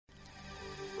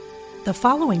The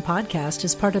following podcast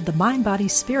is part of the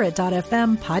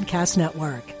MindBodySpirit.fm podcast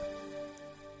network.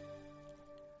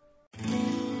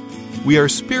 We are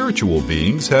spiritual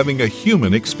beings having a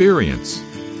human experience.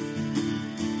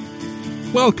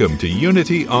 Welcome to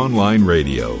Unity Online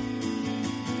Radio,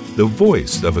 the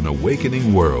voice of an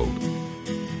awakening world.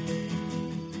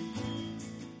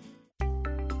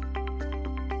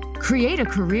 Create a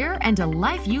career and a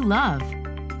life you love.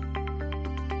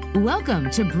 Welcome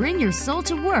to Bring Your Soul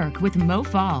to Work with Mo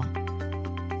Fall.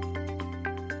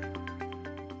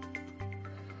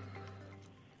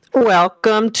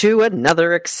 Welcome to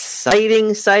another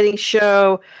exciting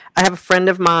show. I have a friend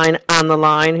of mine on the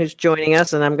line who's joining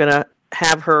us, and I'm going to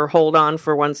have her hold on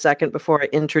for 1 second before I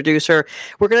introduce her.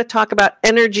 We're going to talk about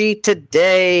energy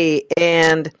today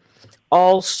and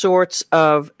all sorts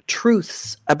of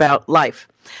truths about life.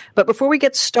 But before we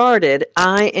get started,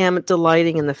 I am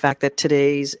delighting in the fact that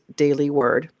today's Daily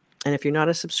Word, and if you're not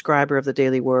a subscriber of the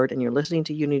Daily Word and you're listening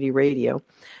to Unity Radio,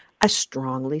 I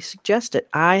strongly suggest it.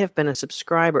 I have been a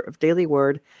subscriber of Daily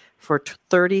Word for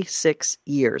 36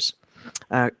 years.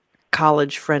 A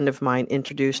college friend of mine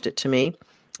introduced it to me,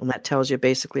 and that tells you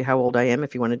basically how old I am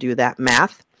if you want to do that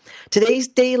math. Today's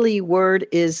daily word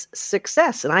is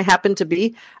success, and I happen to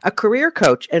be a career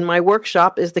coach, and my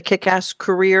workshop is the Kick-Ass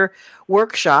Career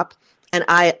Workshop, and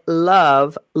I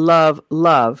love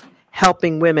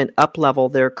helping women up-level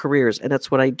their careers, and that's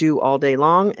what I do all day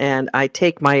long, and I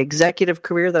take my executive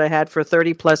career that I had for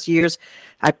 30-plus years,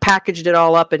 I packaged it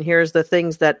all up, and here's the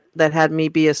things that had me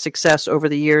be a success over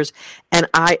the years, and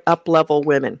I up-level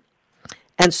women.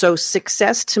 And so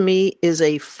success to me is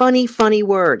a funny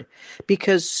word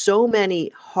because so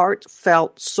many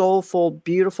heartfelt, soulful,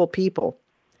 beautiful people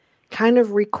kind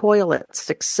of recoil at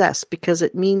success because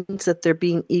it means that they're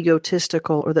being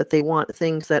egotistical or that they want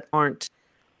things that aren't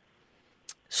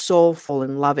soulful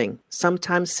and loving.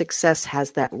 Sometimes success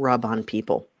has that rub on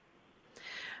people.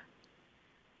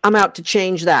 I'm out to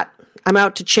change that. I'm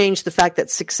out to change the fact that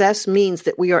success means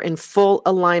that we are in full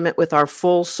alignment with our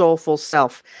full soulful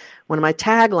self. One of my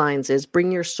taglines is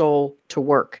bring your soul to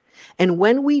work. And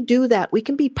when we do that, we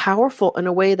can be powerful in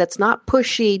a way that's not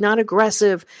pushy, not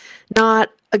aggressive,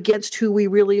 not against who we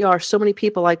really are. So many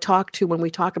people I talk to when we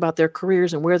talk about their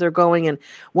careers and where they're going and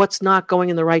what's not going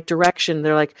in the right direction,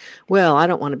 they're like, well, I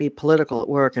don't want to be political at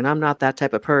work and I'm not that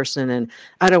type of person and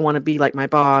I don't want to be like my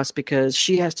boss because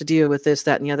she has to deal with this,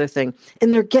 that, and the other thing.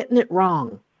 And they're getting it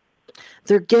wrong.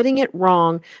 They're getting it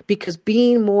wrong because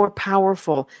being more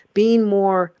powerful, being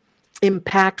more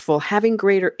impactful, having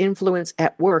greater influence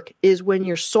at work is when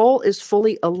your soul is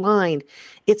fully aligned.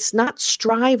 It's not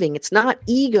striving. It's not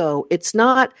ego. It's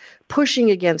not pushing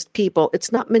against people.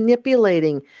 It's not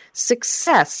manipulating.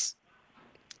 Success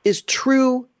is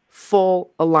true, full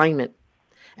alignment.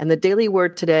 And the daily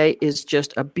word today is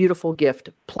just a beautiful gift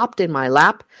plopped in my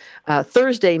lap.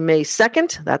 Thursday, May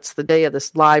 2nd, that's the day of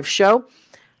this live show.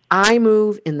 I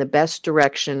move in the best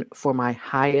direction for my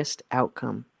highest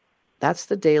outcome. That's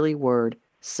the daily word,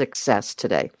 success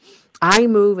today. I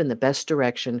move in the best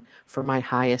direction for my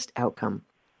highest outcome.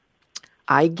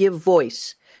 I give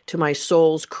voice to my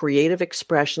soul's creative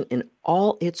expression in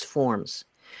all its forms.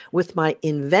 With my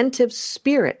inventive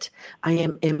spirit, I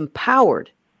am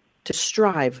empowered to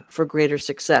strive for greater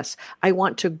success. I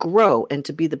want to grow and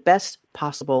to be the best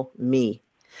possible me.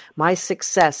 My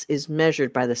success is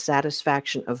measured by the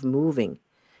satisfaction of moving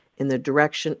in the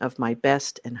direction of my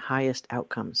best and highest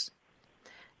outcomes.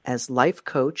 As life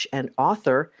coach and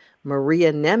author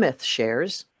Maria Nemeth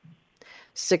shares,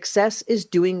 success is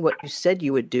doing what you said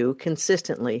you would do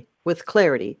consistently with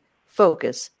clarity,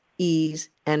 focus, ease,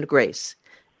 and grace.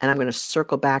 And I'm going to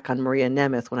circle back on Maria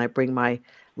Nemeth when I bring my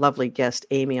lovely guest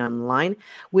Amy online.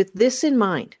 With this in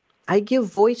mind, I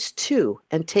give voice to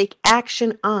and take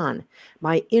action on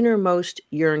my innermost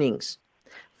yearnings.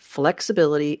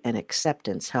 Flexibility and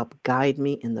acceptance help guide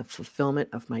me in the fulfillment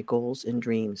of my goals and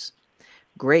dreams.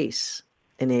 Grace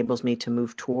enables me to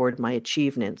move toward my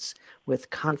achievements with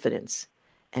confidence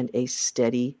and a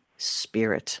steady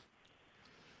spirit.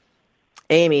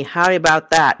 Amy, how about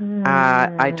that?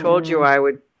 I told you I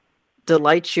would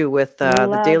delight you with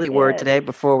the daily word today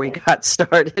before we got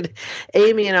started.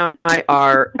 Amy and I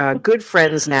are good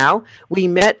friends now. We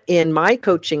met in my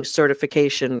coaching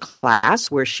certification class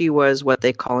where she was what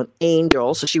they call an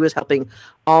angel. So she was helping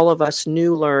all of us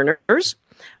new learners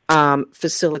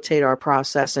facilitate our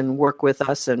process and work with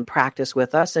us and practice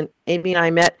with us. And Amy and I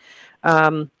met,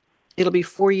 it'll be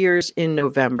 4 years in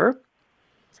November.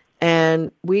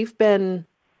 And we've been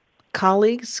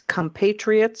colleagues,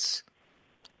 compatriots,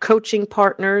 coaching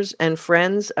partners, and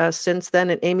friends since then.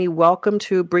 And Amy, welcome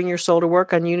to Bring Your Soul to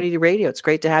Work on Unity Radio. It's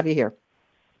great to have you here.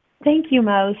 Thank you,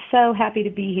 Mo. So happy to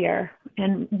be here.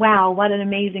 And wow, what an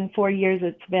amazing 4 years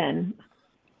it's been.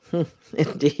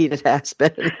 Indeed, it has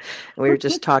been. We were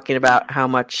just talking about how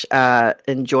much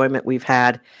enjoyment we've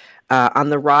had on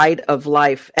the ride of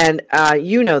life. And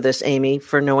you know this, Amy,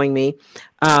 for knowing me.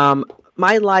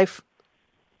 My life,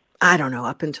 I don't know,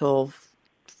 up until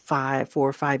 4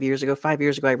 or 5 years ago, 5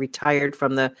 years ago, I retired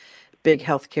from the big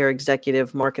healthcare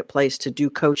executive marketplace to do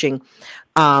coaching.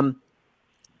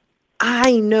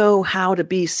 I know how to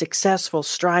be successful,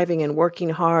 striving and working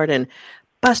hard and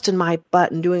busting my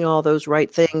butt and doing all those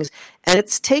right things. And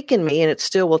it's taken me, and it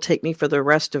still will take me for the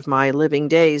rest of my living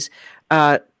days,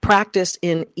 practice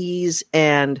in ease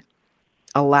and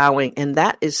allowing. And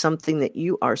that is something that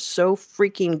you are so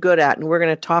freaking good at. And we're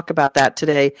going to talk about that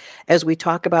today as we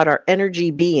talk about our energy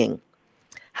being,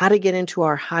 how to get into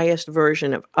our highest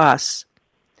version of us,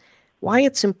 why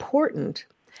it's important,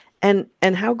 and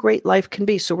how great life can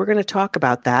be. So we're going to talk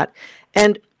about that.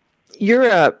 And you're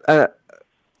a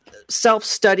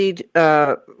self-studied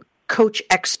coach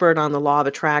expert on the law of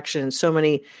attraction. And so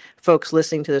many folks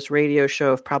listening to this radio show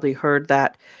have probably heard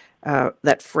that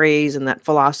that phrase and that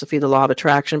philosophy, the law of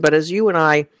attraction. But as you and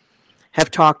I have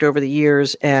talked over the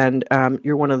years, and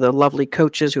you're one of the lovely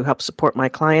coaches who help support my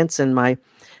clients in my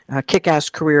Kick-Ass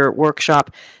Career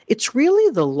Workshop, it's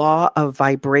really the law of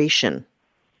vibration,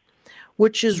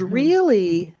 which is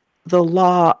really the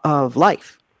law of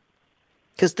life.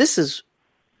 Because this is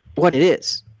what it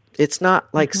is. It's not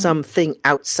like something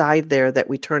outside there that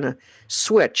we turn a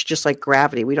switch, just like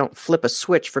gravity. We don't flip a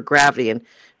switch for gravity and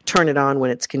turn it on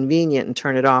when it's convenient and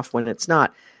turn it off when it's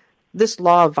not. This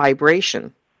law of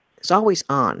vibration is always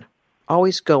on,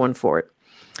 always going for it.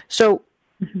 So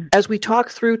as we talk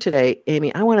through today,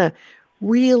 Amy, I want to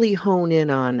really hone in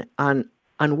on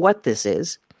what this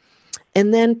is,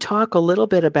 and then talk a little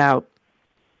bit about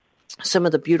some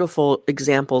of the beautiful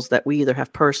examples that we either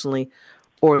have personally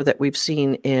or that we've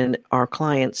seen in our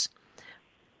clients.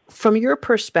 From your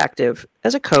perspective,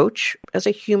 as a coach, as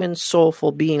a human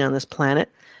soulful being on this planet,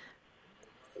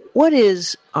 what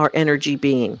is our energy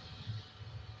being?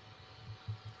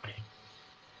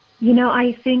 You know,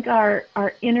 I think our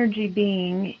energy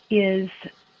being is,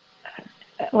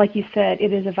 like you said,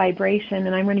 it is a vibration,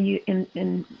 and I'm going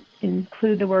to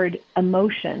include the word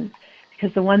emotion,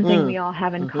 because the one thing we all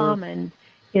have in common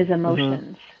is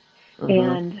emotions.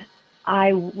 And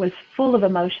I was full of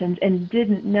emotions and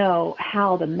didn't know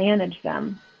how to manage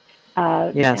them.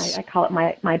 Yes. I call it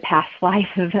my past life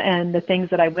and the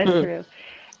things that I went through.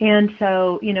 And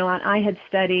so, you know, I had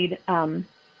studied,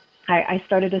 I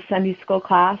started a Sunday school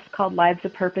class called Lives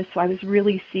of Purpose, so I was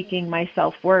really seeking my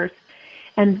self-worth.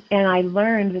 And I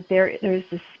learned that there's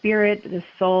the spirit, the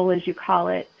soul, as you call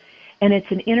it, and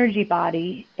it's an energy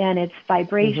body, and it's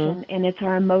vibration, and it's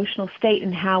our emotional state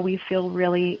and how we feel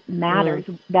really matters.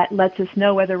 That lets us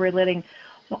know whether we're letting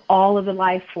all of the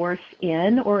life force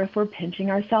in or if we're pinching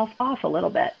ourselves off a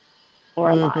little bit or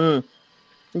a lot.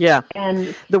 Yeah.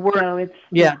 And the word, so it's,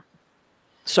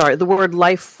 Sorry, the word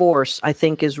life force, I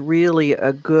think, is really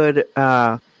a good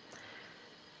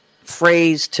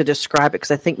phrase to describe it,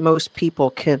 because I think most people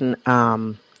can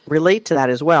relate to that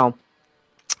as well.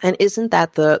 And isn't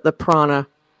that the prana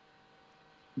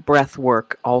breath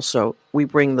work also? We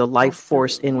bring the life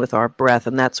force in with our breath,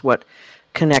 and that's what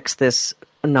connects this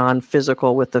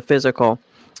non-physical with the physical.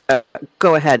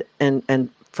 Go ahead and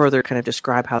further kind of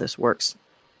describe how this works.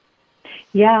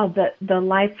 Yeah, the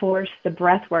life force, the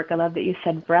breath work. I love that you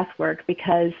said breath work,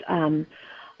 because a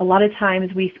lot of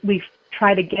times we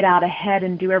try to get out ahead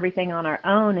and do everything on our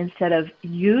own instead of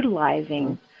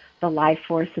utilizing the life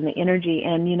force and the energy.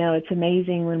 And, you know, it's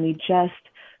amazing when we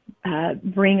just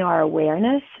bring our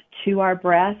awareness to our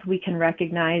breath, we can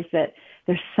recognize that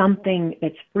there's something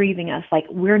that's breathing us. Like,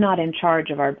 we're not in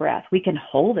charge of our breath. We can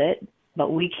hold it,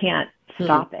 but we can't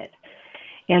stop it.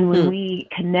 And when we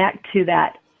connect to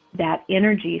that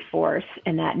energy force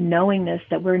and that knowingness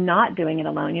that we're not doing it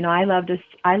alone. You know, I love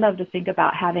to think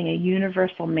about having a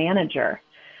universal manager.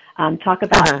 Talk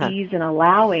about ease and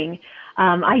allowing.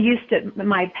 I used to, in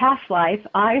my past life,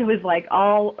 I was like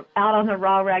all out on the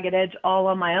raw, ragged edge, all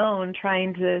on my own,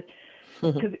 trying to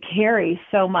carry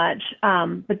so much.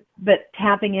 But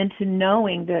tapping into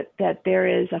knowing that there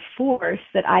is a force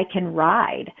that I can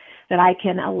ride, that I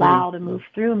can allow to move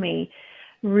through me,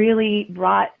 really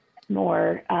brought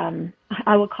more,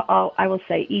 I will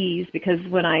say ease, because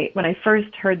when I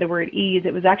first heard the word ease,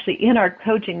 it was actually in our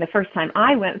coaching the first time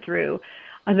I went through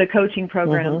the coaching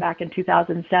program back in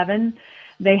 2007.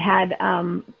 They had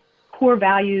core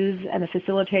values, and the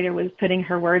facilitator was putting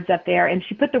her words up there, and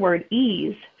she put the word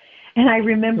ease. And I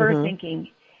remember thinking,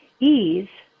 ease,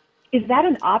 is that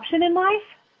an option in life?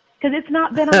 because it's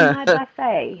not been on my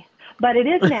buffet, but it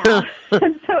is now.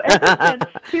 And so ever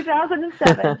since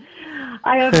 2007,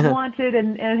 I have wanted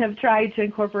and have tried to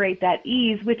incorporate that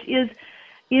ease, which is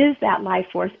that life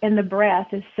force. And the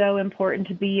breath is so important,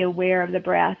 to be aware of the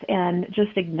breath, and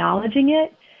just acknowledging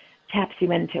it taps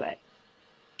you into it.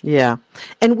 Yeah.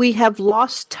 And we have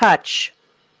lost touch.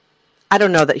 I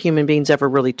don't know that human beings ever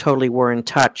really totally were in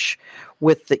touch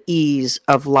with the ease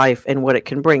of life and what it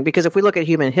can bring. Because if we look at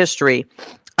human history,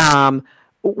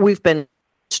 we've been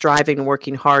striving and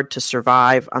working hard to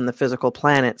survive on the physical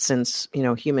planet since,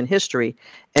 human history.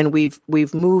 And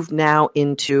we've moved now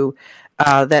into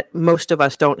that most of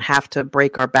us don't have to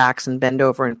break our backs and bend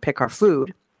over and pick our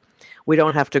food. We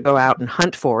don't have to go out and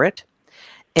hunt for it.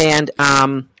 And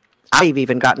I've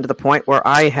even gotten to the point where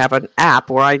I have an app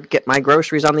where I get my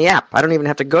groceries on the app. I don't even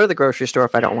have to go to the grocery store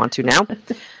if I don't want to now.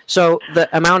 So the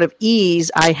amount of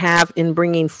ease I have in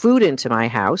bringing food into my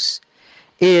house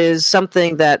is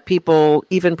something that people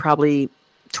even probably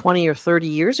 20 or 30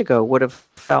 years ago would have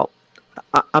felt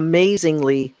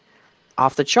amazingly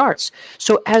off the charts.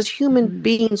 So as human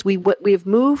beings, we've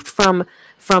moved from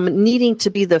needing to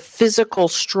be the physical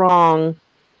strong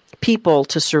people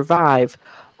to survive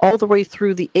all the way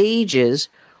through the ages,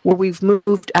 where we've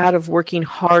moved out of working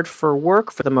hard for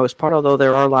work for the most part, although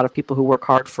there are a lot of people who work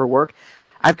hard for work.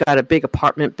 I've got a big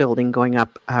apartment building going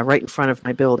up right in front of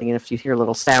my building, and if you hear a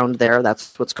little sound there,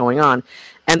 that's what's going on.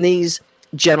 And these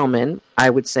gentlemen, I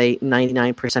would say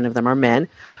 99% of them are men,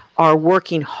 are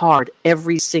working hard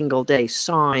every single day,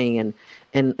 sawing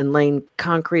and laying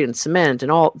concrete and cement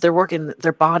and all.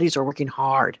 Their bodies are working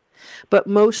hard. But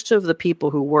most of the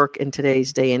people who work in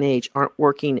today's day and age aren't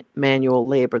working manual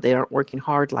labor. They aren't working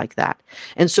hard like that.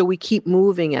 And so we keep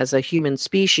moving as a human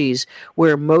species,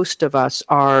 where most of us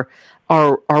are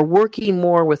working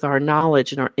more with our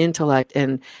knowledge and our intellect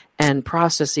and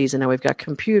processes. And now we've got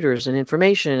computers and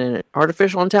information and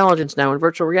artificial intelligence now and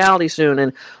virtual reality soon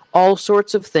and all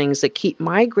sorts of things that keep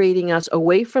migrating us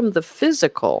away from the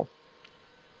physical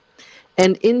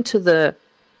and into the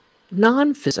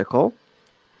non-physical.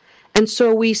 And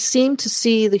so we seem to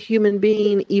see the human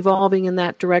being evolving in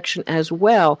that direction as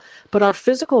well. But our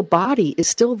physical body is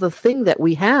still the thing that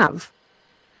we have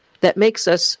that makes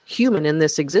us human in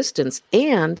this existence.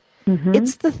 And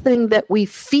it's the thing that we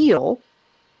feel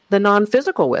the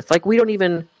non-physical with. Like, we don't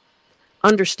even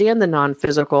understand the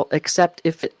non-physical except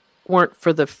if it weren't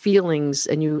for the feelings,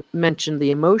 and you mentioned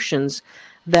the emotions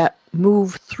that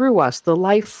move through us. The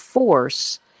life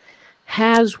force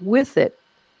has with it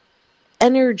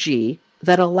energy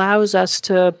that allows us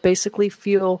to basically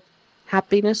feel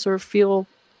happiness or feel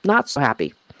not so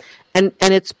happy. And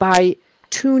it's by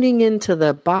tuning into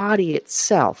the body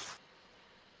itself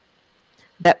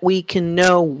that we can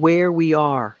know where we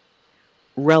are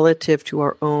relative to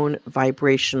our own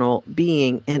vibrational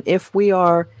being. And if we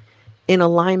are in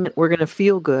alignment, we're going to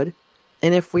feel good.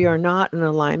 And if we are not in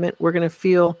alignment, we're going to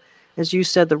feel, as you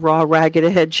said, the raw, ragged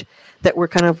edge, that we're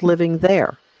kind of living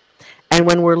there. And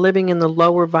when we're living in the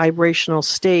lower vibrational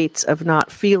states of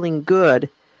not feeling good,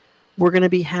 we're going to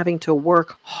be having to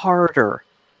work harder,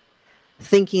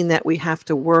 thinking that we have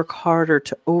to work harder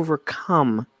to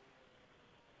overcome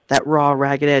that raw,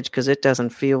 ragged edge because it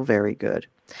doesn't feel very good.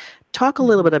 Talk a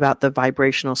little bit about the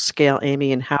vibrational scale,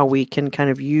 Amy, and how we can kind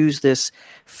of use this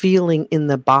feeling in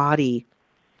the body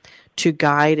to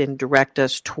guide and direct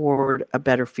us toward a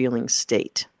better feeling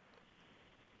state.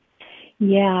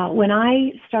 Yeah, when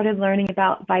I started learning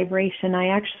about vibration, I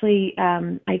actually,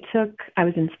 I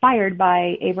was inspired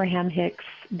by Abraham Hicks,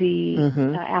 the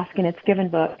Ask and It's Given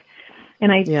book.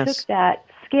 And I took that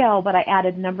scale, but I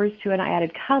added numbers to it, and I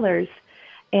added colors,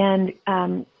 and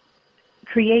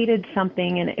created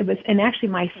something. And actually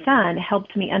my son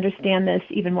helped me understand this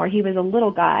even more. He was a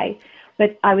little guy,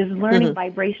 but I was learning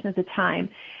vibration at the time.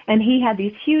 And he had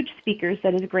these huge speakers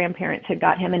that his grandparents had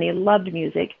got him, and he loved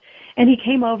music. And he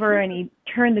came over and he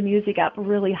turned the music up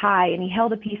really high, and he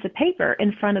held a piece of paper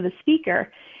in front of the speaker,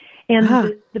 and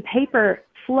the paper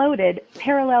floated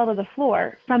parallel to the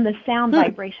floor from the sound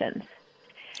vibrations.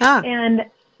 And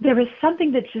there was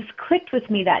something that just clicked with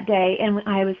me that day, and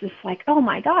I was just like, oh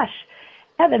my gosh,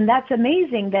 Evan, that's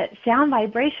amazing that sound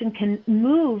vibration can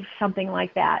move something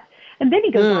like that. And then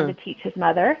he goes on to teach his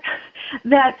mother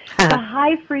that the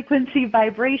high frequency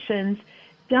vibrations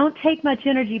don't take much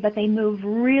energy, but they move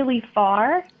really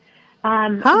far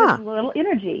with little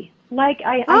energy. Like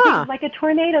I think it's like a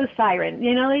tornado siren.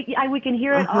 You know, we can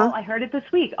hear it all. I heard it this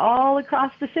week all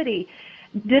across the city.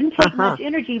 Didn't take much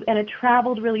energy, and it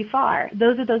traveled really far.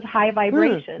 Those are those high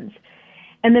vibrations.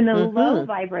 And then the low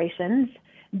vibrations,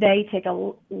 They take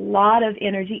a lot of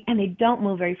energy and they don't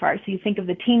move very far. So you think of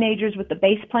the teenagers with the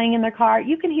bass playing in their car.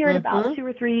 You can hear it about 2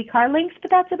 or 3 car lengths, but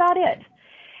that's about it.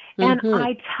 And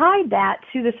I tied that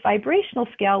to this vibrational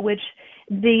scale, which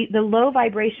the low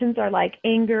vibrations are like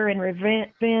anger and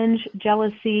revenge,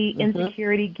 jealousy,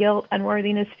 insecurity, guilt,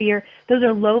 unworthiness, fear. Those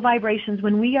are low vibrations.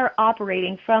 When we are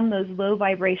operating from those low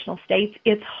vibrational states,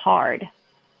 it's hard.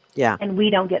 Yeah. And we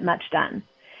don't get much done.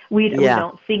 We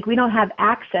don't have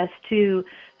access to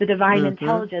the divine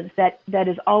intelligence that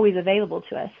is always available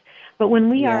to us. But when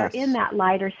we are in that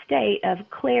lighter state of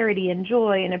clarity and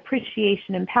joy and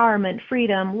appreciation, empowerment,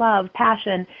 freedom, love,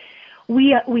 passion, we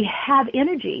have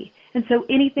energy. And so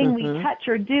anything we touch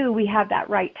or do, we have that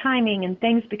right timing, and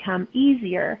things become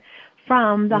easier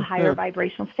from the higher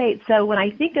vibrational state. So when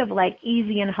I think of like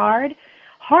easy and hard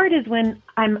is when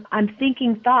I'm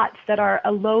thinking thoughts that are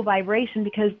a low vibration,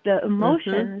 because the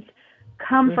emotions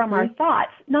come from our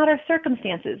thoughts, not our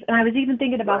circumstances. And I was even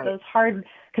thinking about those hard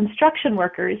construction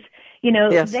workers. You know,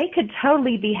 they could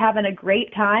totally be having a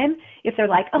great time if they're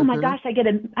like, oh my gosh, I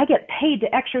get paid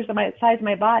to exercise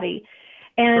my body,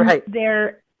 and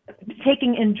they're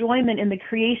taking enjoyment in the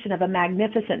creation of a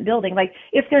magnificent building. Like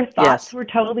if their thoughts were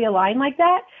totally aligned like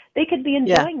that, they could be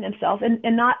enjoying themselves and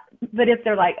not, but if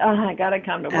they're like, oh, I got to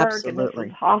come to work and this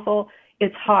is awful,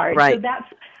 it's hard. So that's,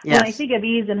 when I think of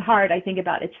ease and hard, I think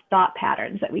about its thought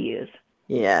patterns that we use.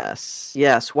 Yes.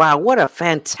 Wow, what a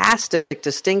fantastic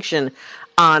distinction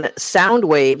on sound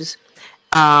waves,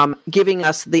 giving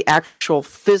us the actual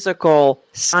physical,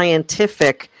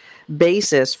 scientific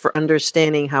basis for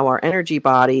understanding how our energy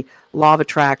body, law of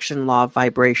attraction, law of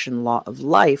vibration, law of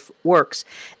life works.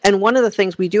 And one of the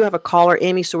things, we do have a caller,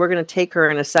 Amy, so we're going to take her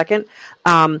in a second.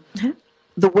 The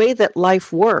way that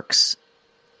life works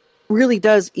really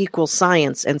does equal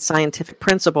science and scientific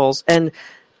principles. And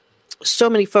so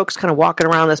many folks kind of walking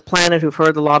around this planet who've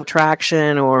heard the law of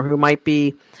attraction, or who might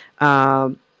be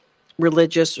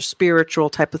religious or spiritual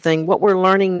type of thing. What we're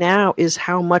learning now is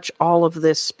how much all of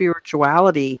this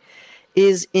spirituality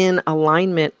is in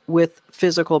alignment with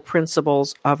physical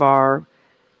principles of our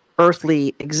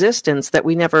earthly existence that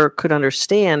we never could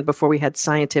understand before we had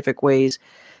scientific ways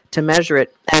to measure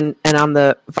it. And on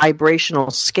the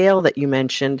vibrational scale that you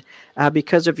mentioned,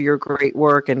 because of your great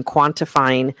work in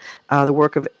quantifying the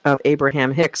work of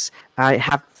Abraham Hicks, I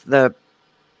have that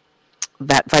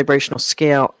vibrational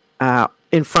scale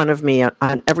in front of me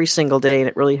on every single day, and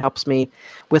it really helps me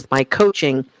with my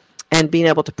coaching and being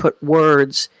able to put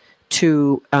words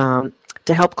to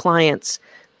help clients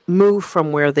move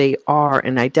from where they are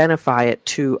and identify it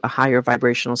to a higher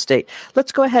vibrational state.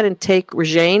 Let's go ahead and take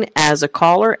Rejane as a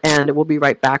caller, and we'll be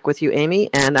right back with you, Amy.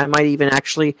 And I might even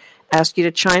actually ask you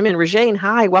to chime in. Rejane,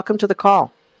 hi, welcome to the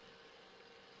call.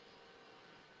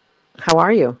 How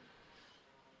are you?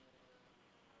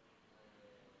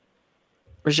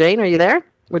 Rejane, are you there?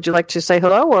 Would you like to say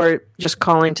hello, or just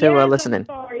calling to listen in?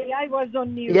 Sorry, I was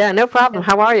on mute. Yeah, no problem.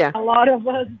 How are you? A lot of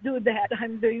us do that.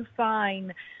 I'm doing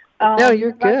fine. No,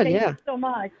 you're good. Thank you so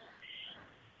much.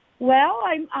 Well,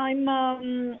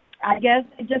 I guess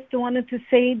I just wanted to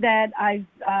say that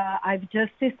I've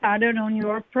just started on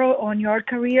your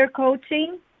career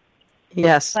coaching.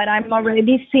 Yes. But I'm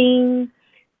already seeing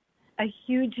a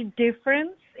huge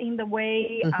difference in the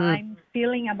way I'm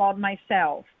feeling about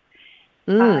myself.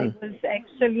 I was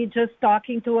actually just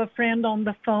talking to a friend on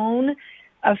the phone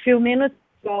a few minutes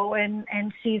ago, and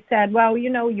she said, well,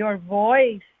 you know, your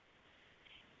voice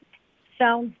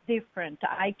sounds different.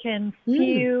 I can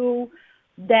feel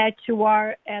that you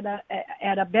are at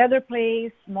a better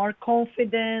place, more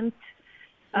confident.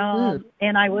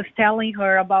 And I was telling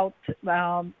her about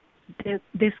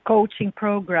this coaching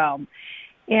program.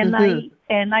 And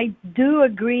I do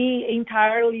agree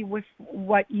entirely with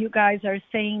what you guys are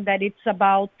saying, that it's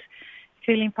about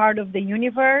feeling part of the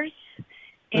universe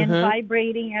and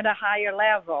vibrating at a higher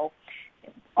level.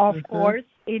 Of course,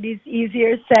 it is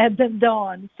easier said than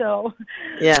done. So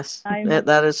yes,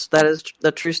 that is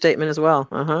the true statement as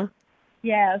well.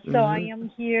 Yeah, so I am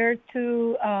here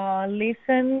to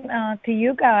listen to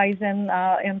you guys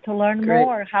and to learn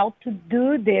more how to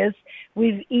do this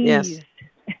with ease. Yes.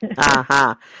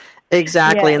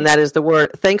 Exactly, and that is the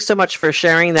word. Thanks so much for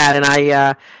sharing that, and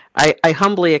I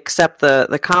humbly accept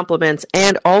the compliments.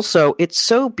 And also, it's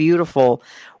so beautiful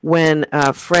when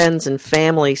friends and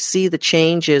family see the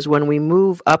changes when we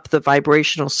move up the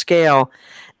vibrational scale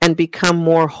and become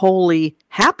more wholly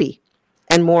happy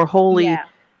and more wholly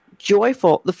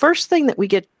joyful. The first thing that we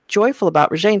get joyful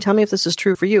about, Rejane, tell me if this is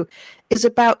true for you, is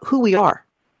about who we are.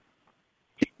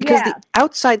 Because the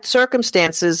outside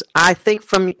circumstances, I think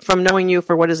from knowing you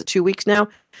for, 2 weeks now,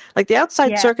 like the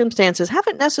outside circumstances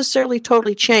haven't necessarily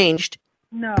totally changed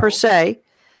per se,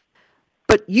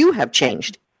 but you have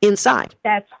changed inside.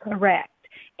 That's correct.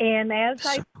 And as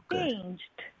I changed,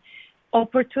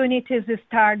 opportunities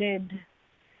started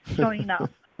showing up.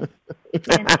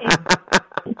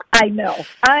 I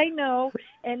know,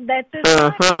 and that is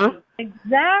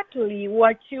exactly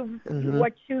what you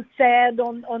said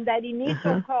on that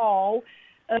initial call.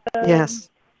 Yes,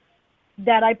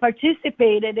 that I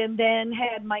participated, and then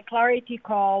had my clarity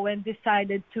call and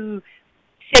decided to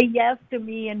say yes to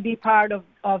me and be part of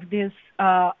this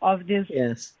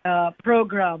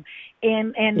program.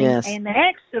 And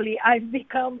actually, I've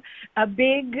become a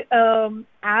big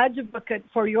advocate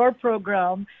for your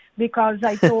program, because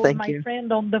I told my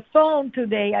friend on the phone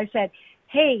today, I said,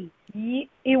 hey,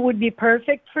 it would be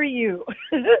perfect for you.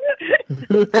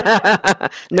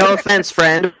 No offense,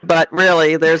 friend, but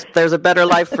really, there's a better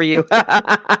life for you.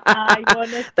 I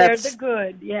want to share the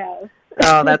good, yes.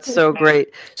 Oh, that's so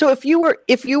great. So if you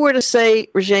were to say,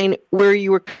 Rejane, where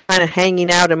you were kind of hanging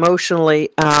out emotionally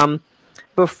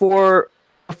before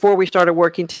we started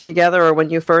working together, or when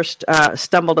you first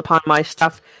stumbled upon my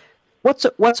stuff,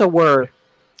 what's a word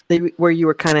where you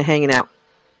were kind of hanging out?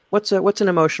 What's an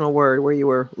emotional word where you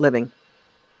were living?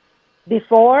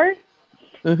 Before?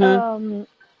 Mm-hmm.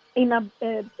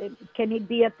 Can it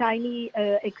be a tiny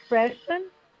expression?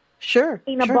 Sure.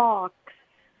 In a box.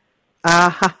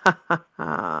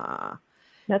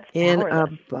 That's in a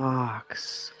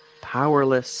box.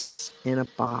 Powerless in a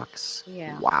box.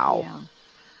 Yeah. Wow. Yeah.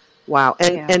 Wow.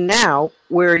 And now,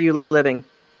 where are you living?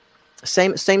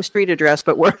 Same street address,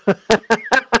 but where?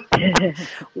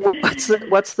 What's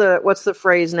the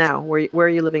phrase now? Where are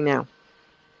you living now?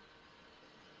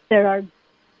 There are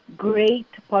great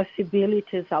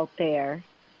possibilities out there.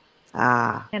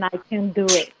 And I can do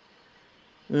it.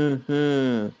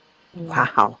 Mm-hmm.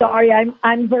 Wow. Sorry,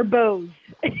 I'm verbose.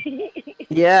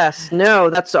 Yes. No,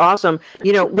 that's awesome.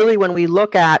 Really, when we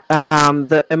look at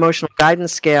the emotional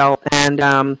guidance scale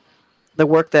and the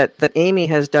work that Amy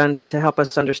has done to help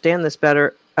us understand this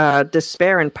better,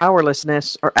 despair and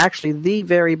powerlessness are actually the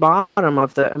very bottom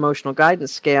of the emotional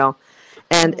guidance scale,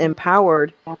 and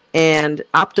empowered and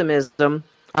optimism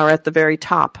are at the very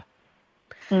top.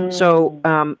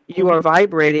 So you are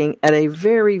vibrating at a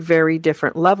very, very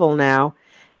different level now,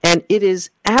 and it is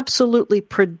absolutely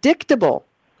predictable.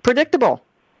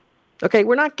 Okay,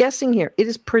 we're not guessing here. It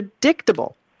is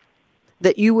predictable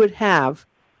that you would have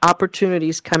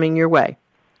opportunities coming your way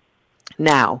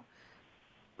now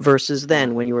versus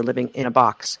then when you were living in a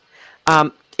box.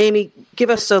 Amy, give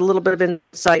us a little bit of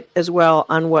insight as well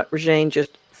on what Rejane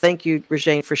thank you,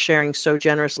 Rejane, for sharing so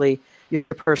generously your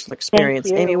personal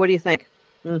experience. Amy, what do you think?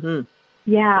 Mm-hmm.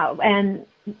 Yeah, and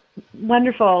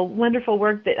wonderful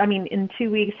work in 2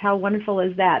 weeks, how wonderful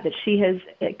is that she has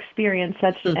experienced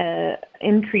such an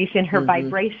increase in her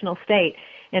vibrational state.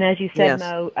 And as you said,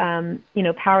 Mo,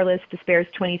 powerless, despair is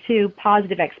 22,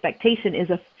 positive expectation is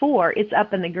a 4, it's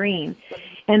up in the green.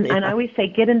 And I always say,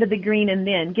 get into the green and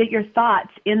then get your thoughts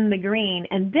in the green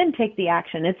and then take the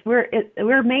action.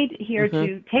 We're made here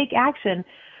to take action,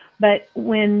 but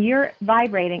when you're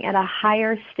vibrating at a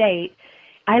higher state,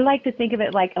 I like to think of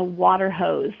it like a water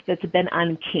hose that's been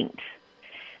unkinked.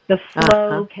 The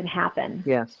flow can happen.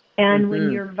 Yes. And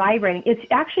when you're vibrating, it's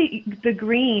actually the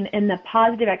green, and the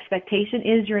positive expectation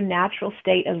is your natural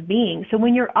state of being. So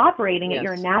when you're operating at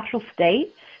your natural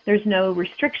state, there's no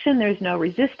restriction, there's no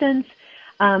resistance.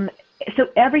 So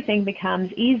everything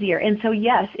becomes easier. And so,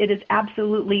 yes, it is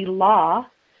absolutely law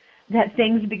that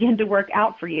things begin to work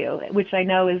out for you, which I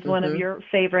know is one of your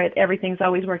favorite, everything's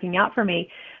always working out for me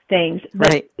things.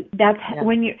 But that's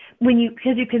when you,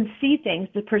 because you can see things,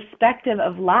 the perspective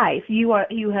of life, you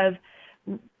have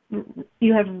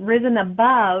risen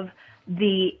above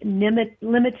the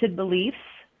limited beliefs,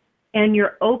 and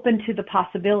you're open to the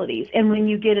possibilities. And when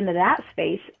you get into that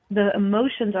space, the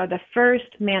emotions are the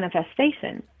first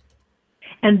manifestation.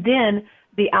 And then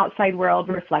the outside world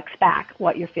reflects back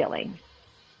what you're feeling.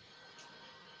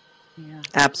 Yeah.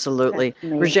 Absolutely.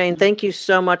 Rejane, thank you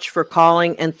so much for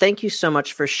calling, and thank you so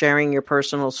much for sharing your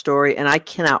personal story. And I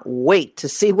cannot wait to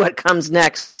see what comes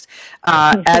next.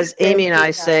 As Amy and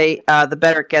I say, the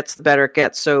better it gets, the better it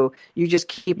gets. So you just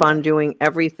keep on doing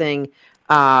everything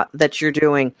that you're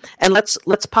doing. And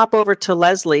let's pop over to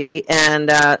Leslie and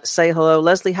say hello.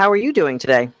 Leslie, how are you doing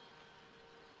today?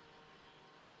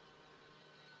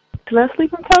 Leslie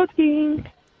from coaching.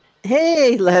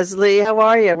 Hey, Leslie, how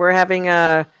are you? We're having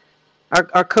our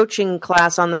coaching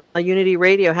class on the Unity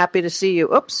Radio. Happy to see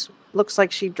you. Oops, looks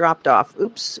like she dropped off.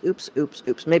 Oops.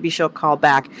 Maybe she'll call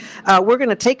back. We're going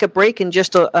to take a break in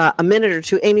just a minute or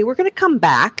two. Amy, we're going to come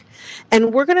back,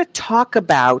 and we're going to talk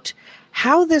about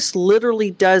how this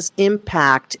literally does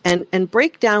impact and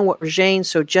break down what Jane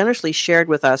so generously shared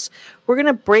with us. We're going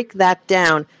to break that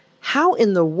down. How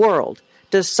in the world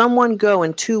does someone go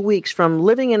in 2 weeks from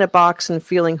living in a box and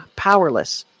feeling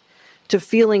powerless to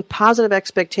feeling positive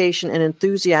expectation and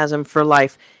enthusiasm for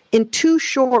life in 2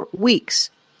 short weeks?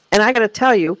 And I got to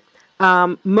tell you,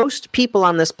 most people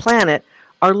on this planet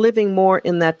are living more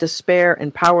in that despair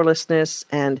and powerlessness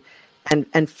and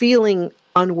feeling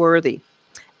unworthy.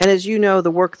 And as you know,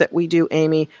 the work that we do,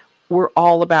 Amy, we're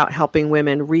all about helping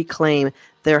women reclaim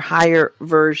their higher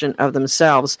version of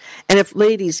themselves. And if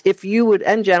ladies, if you would,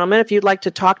 and gentlemen, if you'd like to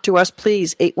talk to us,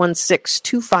 please,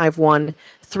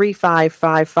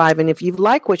 816-251-3555. And if you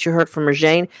like what you heard from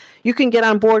Rajane, you can get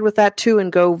on board with that too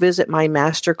and go visit my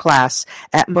masterclass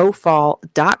at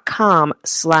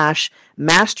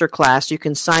mofall.com/masterclass. You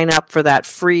can sign up for that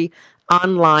free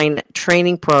online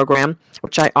training program,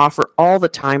 which I offer all the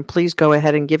time. Please go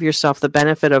ahead and give yourself the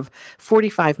benefit of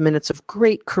 45 minutes of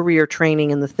great career training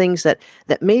and the things that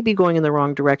may be going in the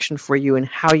wrong direction for you and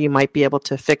how you might be able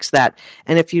to fix that.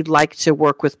 And if you'd like to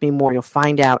work with me more, you'll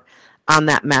find out on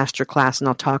that masterclass, and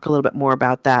I'll talk a little bit more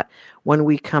about that when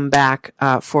we come back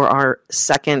for our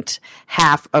second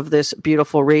half of this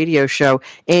beautiful radio show.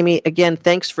 Amy, again,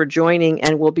 thanks for joining,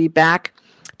 and we'll be back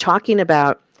talking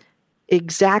about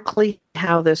exactly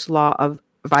how this law of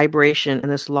vibration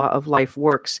and this law of life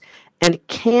works. And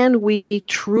can we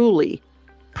truly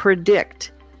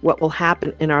predict what will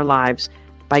happen in our lives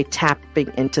by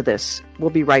tapping into this? We'll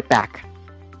be right back.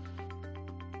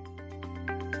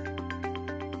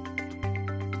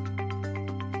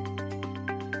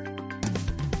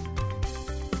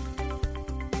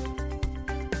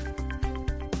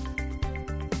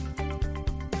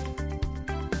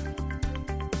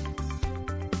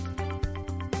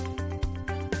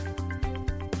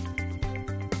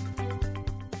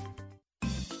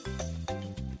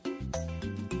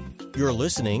 You're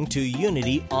listening to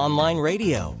Unity Online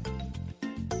Radio,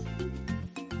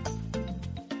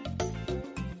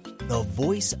 the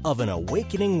voice of an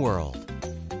awakening world.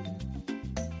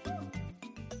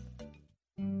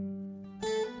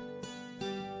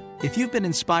 If you've been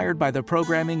inspired by the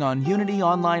programming on Unity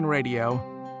Online Radio,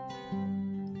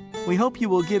 we hope you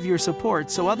will give your support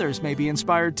so others may be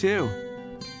inspired too.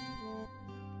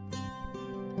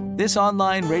 This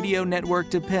online radio network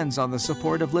depends on the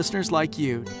support of listeners like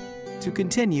you to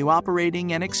continue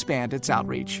operating and expand its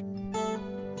outreach.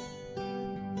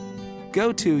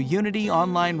 Go to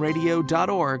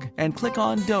unityonlineradio.org and click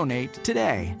on Donate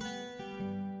today.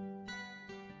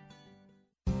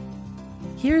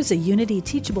 Here's a Unity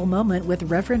Teachable Moment with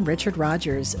Reverend Richard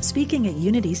Rogers, speaking at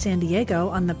Unity San Diego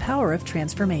on the power of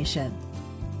transformation.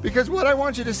 Because what I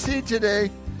want you to see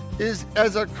today is,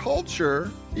 as a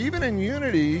culture, even in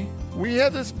Unity, we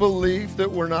have this belief that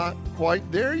we're not quite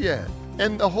there yet.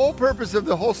 And the whole purpose of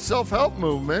the whole self-help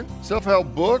movement,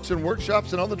 self-help books and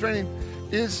workshops and all the training,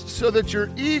 is so that your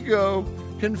ego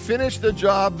can finish the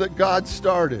job that God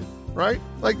started, right?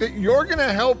 Like that you're going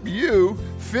to help you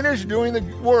finish doing the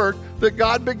work that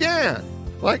God began.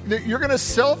 Like that you're going to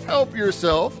self-help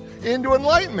yourself into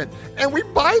enlightenment. And we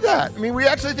buy that. I mean, we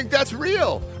actually think that's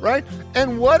real, right?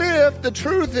 And what if the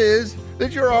truth is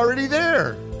that you're already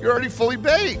there? You're already fully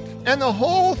baked. And the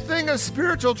whole thing of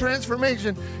spiritual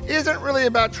transformation isn't really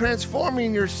about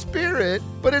transforming your spirit,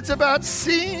 but it's about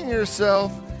seeing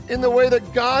yourself in the way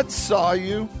that God saw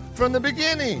you from the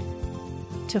beginning.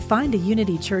 To find a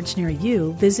Unity church near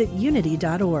you, visit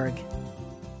unity.org.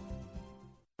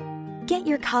 Get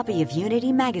your copy of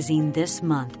Unity Magazine this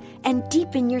month and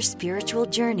deepen your spiritual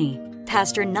journey.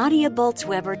 Pastor Nadia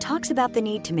Boltz-Weber talks about the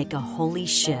need to make a holy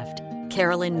shift.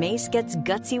 Carolyn Mace gets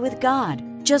gutsy with God.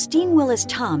 Justine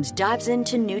Willis-Toms dives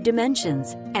into new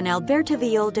dimensions. And Alberto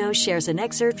Villoldo shares an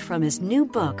excerpt from his new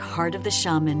book, Heart of the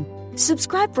Shaman.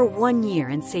 Subscribe for 1 year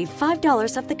and save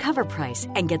 $5 off the cover price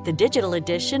and get the digital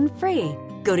edition free.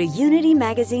 Go to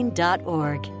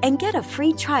unitymagazine.org and get a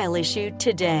free trial issue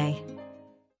today.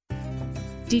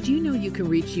 Did you know you can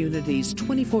reach Unity's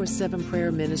 24/7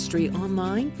 prayer ministry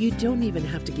online? You don't even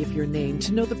have to give your name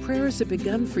to know the prayers have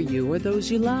begun for you or those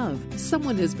you love.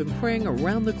 Someone has been praying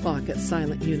around the clock at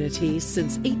Silent Unity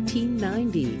since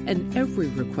 1890, and every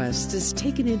request is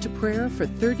taken into prayer for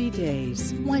 30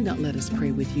 days. Why not let us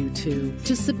pray with you too?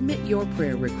 To submit your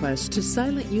prayer request to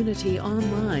Silent Unity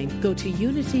online, go to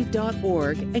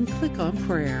unity.org and click on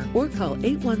prayer, or call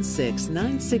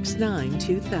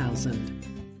 816-969-2000.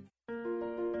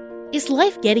 Is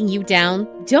life getting you down?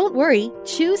 Don't worry,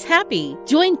 choose happy.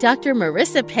 Join Dr.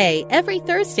 Marissa Pay every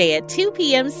Thursday at 2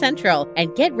 p.m. Central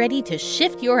and get ready to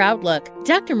shift your outlook.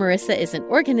 Dr. Marissa is an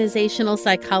organizational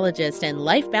psychologist and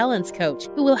life balance coach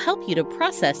who will help you to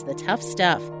process the tough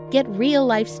stuff. Get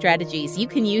real-life strategies you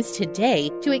can use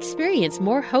today to experience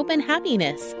more hope and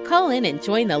happiness. Call in and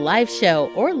join the live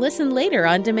show or listen later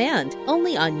on demand,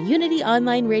 only on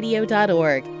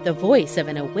unityonlineradio.org, the voice of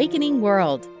an awakening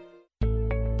world.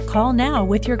 Call now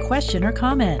with your question or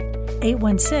comment.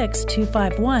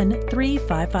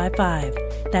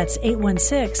 816-251-3555. That's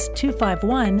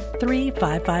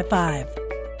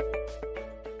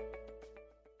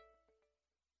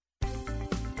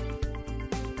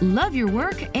 816-251-3555. Love your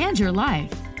work and your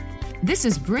life. This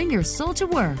is Bring Your Soul to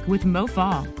Work with Mo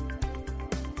Fall.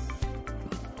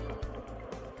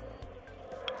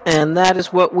 And that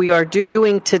is what we are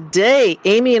doing today.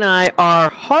 Amy and I are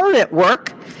hard at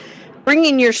work,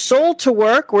 bringing your soul to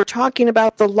work. We're talking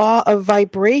about the law of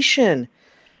vibration,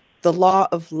 the law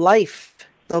of life,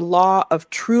 the law of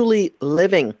truly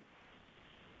living.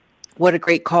 What a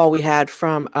great call we had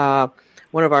from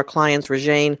one of our clients,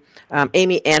 Regine.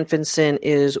 Amy Anfinson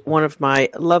is one of my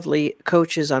lovely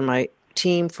coaches on my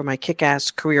team for my Kick-Ass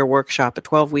Career Workshop, a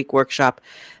 12-week workshop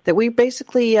that we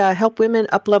basically help women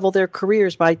up-level their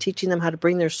careers by teaching them how to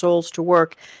bring their souls to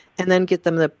work and then get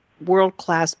them the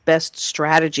world-class best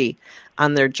strategy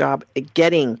on their job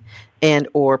getting and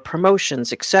or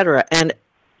promotions, etc. And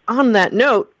on that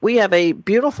note, we have a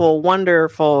beautiful,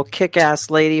 wonderful, kick-ass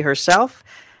lady herself.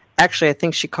 Actually, I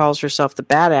think she calls herself the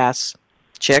badass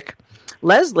chick.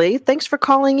 Leslie, thanks for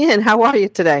calling in. How are you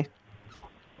today?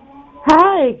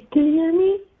 Hi, can you hear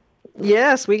me?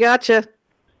 Yes, we got you.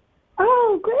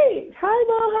 Oh, great. Hi,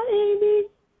 Mo. Hi,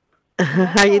 Amy.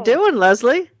 How you doing,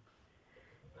 Leslie?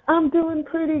 I'm doing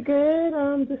pretty good.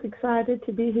 I'm just excited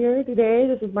to be here today.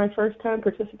 This is my first time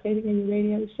participating in your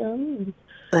radio show.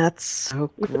 That's so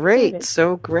great,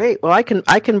 so great. Well, I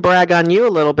can brag on you a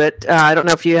little bit. I don't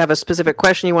know if you have a specific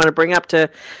question you want to bring up to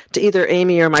either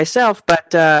Amy or myself,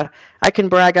 but I can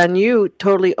brag on you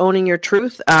totally owning your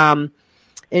truth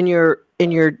in your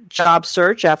job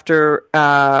search after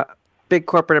big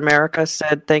corporate America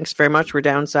said thanks very much, we're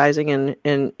downsizing,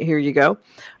 and here you go.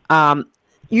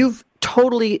 You've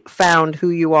totally found who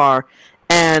you are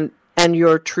and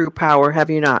your true power, have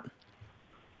you not?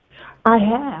 I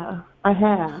have.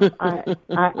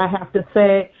 I have to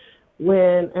say,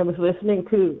 when I was listening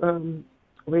to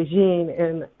Regine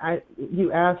and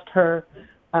you asked her,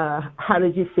 how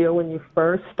did you feel when you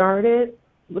first started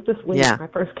with this? When I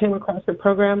first came across the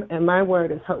program, and my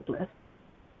word is hopeless.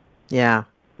 Yeah.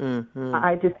 Mm-hmm.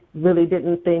 I just really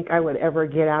didn't think I would ever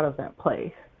get out of that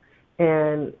place.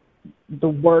 And the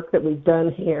work that we've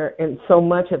done here, and so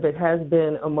much of it has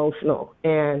been emotional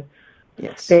and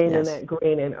staying in that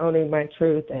green and owning my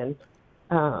truth. And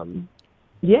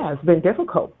it's been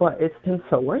difficult, but it's been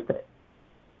so worth it.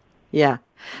 Yeah.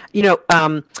 You know,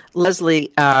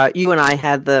 Leslie, you and I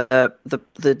had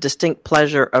the distinct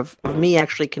pleasure of me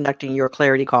actually conducting your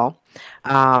clarity call.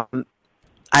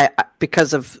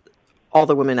 Because of all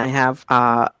the women I have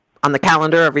on the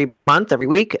calendar every month, every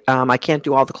week, I can't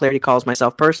do all the clarity calls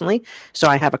myself personally, so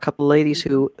I have a couple of ladies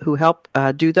who help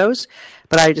do those.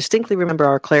 But I distinctly remember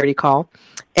our clarity call,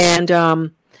 and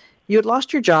you had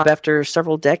lost your job after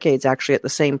several decades, actually, at the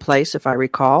same place, if I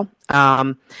recall.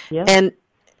 And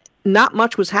not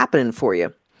much was happening for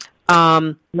you.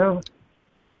 No.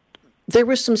 There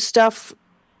was some stuff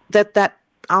that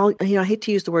I hate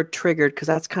to use the word triggered because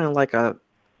that's kind of like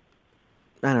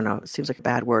I don't know, it seems like a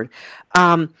bad word.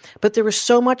 But there was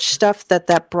so much stuff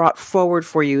that brought forward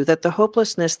for you, that the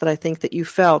hopelessness that I think that you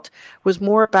felt was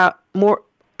more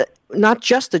not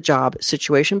just the job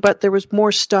situation, but there was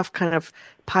more stuff kind of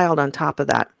piled on top of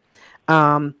that.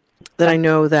 That I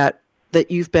know that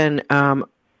you've been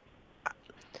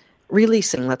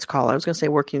releasing, let's call it. I was going to say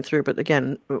working through, but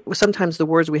again, sometimes the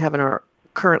words we have in our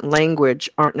current language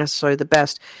aren't necessarily the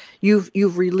best. You've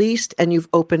released and you've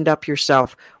opened up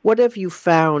yourself. What have you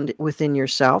found within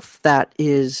yourself that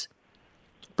is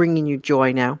bringing you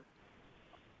joy now?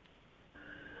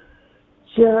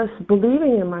 Just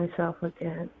believing in myself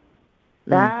again.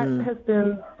 That has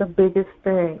been the biggest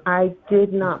thing. I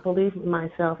did not believe in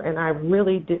myself, and I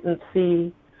really didn't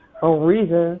see a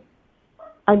reason.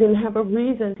 I didn't have a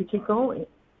reason to keep going.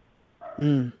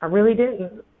 I really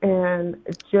didn't. And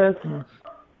just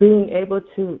being able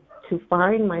to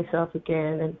find myself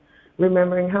again and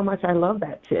remembering how much I love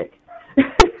that chick.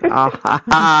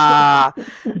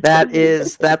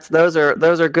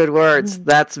 Those are good words.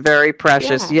 That's very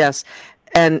precious. Yeah.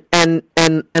 Yes. And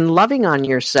loving on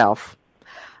yourself.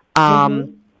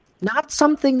 Not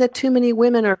something that too many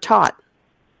women are taught.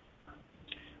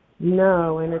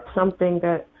 No, and it's something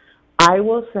that I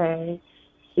will say,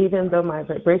 even though my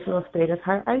vibrational state is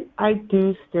high, I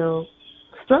do still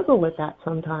struggle with that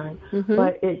sometimes.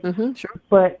 Mm-hmm.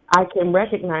 But I can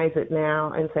recognize it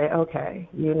now and say, okay,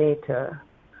 you need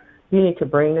to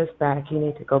bring this back. You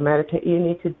need to go meditate. You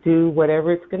need to do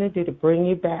whatever it's going to do to bring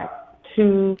you back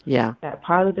to that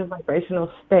positive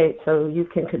vibrational state so you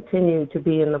can continue to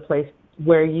be in the place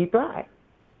where you thrive.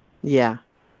 Yeah,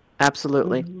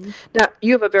 absolutely. Now,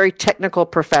 you have a very technical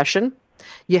profession.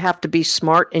 You have to be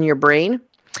smart in your brain.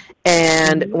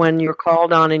 And when you're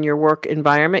called on in your work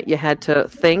environment, you had to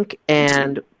think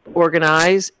and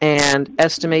organize and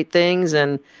estimate things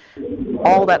and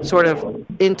all that sort of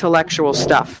intellectual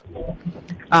stuff.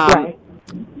 Right.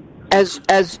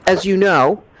 As you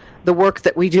know, the work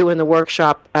that we do in the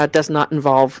workshop does not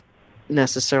involve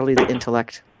necessarily the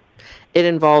intellect. It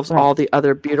involves all the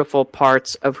other beautiful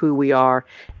parts of who we are.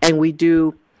 And we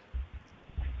do,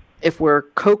 if we're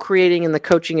co-creating in the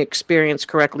coaching experience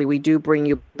correctly, we do bring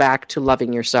you back to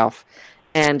loving yourself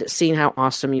and seeing how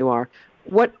awesome you are.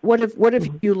 What have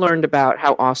you learned about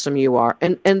how awesome you are?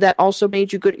 And that also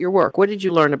made you good at your work. What did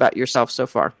you learn about yourself so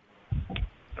far?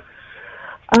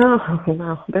 Oh,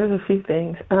 wow. There's a few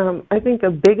things. I think the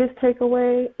biggest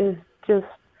takeaway is just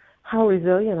how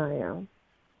resilient I am.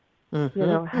 Mm-hmm. You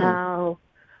know, how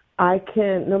I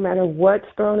can, no matter what's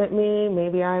thrown at me,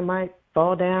 maybe I might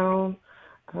fall down,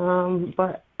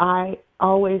 but I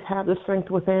always have the strength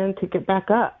within to get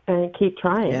back up and keep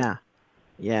trying. Yeah.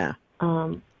 Yeah,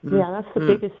 that's the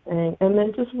biggest thing. And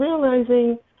then just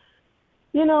realizing,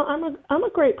 you know, I'm a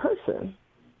great person.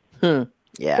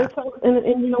 Yeah.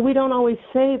 And you know, we don't always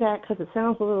say that because it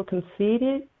sounds a little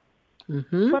conceited,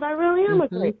 but I really am a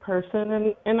great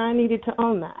person, and I needed to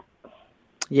own that.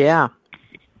 Yeah,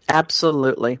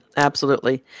 absolutely.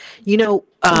 Absolutely. You know,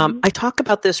 I talk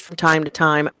about this from time to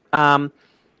time.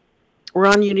 We're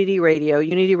on Unity Radio.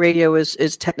 Unity Radio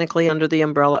is technically under the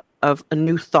umbrella of A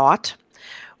New Thought,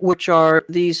 which are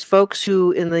these folks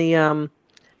who in the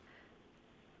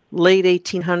late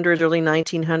 1800s, early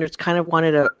 1900s kind of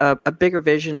wanted a bigger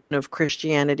vision of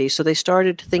Christianity. So they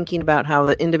started thinking about how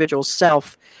the individual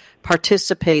self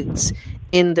participates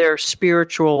in their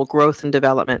spiritual growth and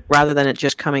development rather than it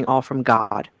just coming all from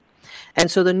God. And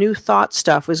so the New Thought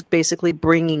stuff was basically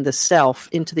bringing the self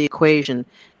into the equation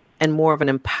and more of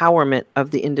an empowerment of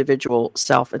the individual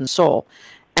self and soul.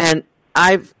 And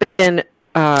I've been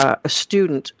a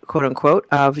student, quote unquote,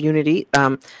 of Unity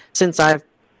since I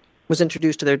was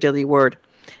introduced to their daily word.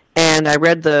 And I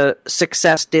read the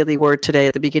Success Daily Word today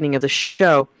at the beginning of the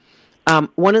show.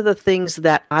 One of the things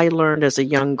that I learned as a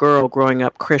young girl growing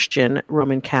up Christian,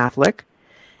 Roman Catholic,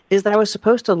 is that I was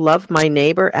supposed to love my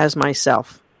neighbor as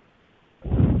myself.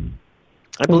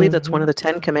 I believe that's one of the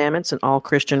 10 commandments in all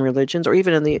Christian religions, or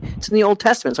even it's in the Old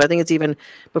Testament. So I think it's even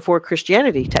before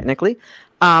Christianity, technically.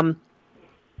 I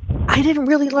didn't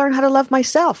really learn how to love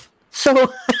myself.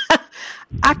 So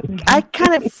I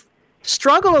kind of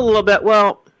struggle a little bit.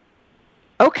 Well,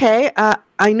 okay,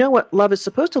 I know what love is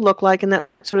supposed to look like and that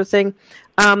sort of thing.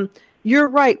 You're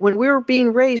right. When we're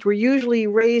being raised, we're usually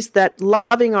raised that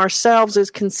loving ourselves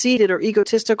is conceited or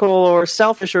egotistical or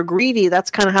selfish or greedy. That's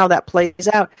kind of how that plays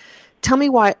out. Tell me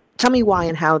why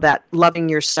and how that loving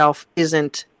yourself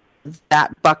isn't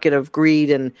that bucket of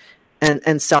greed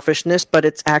and selfishness, but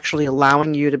it's actually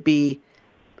allowing you to be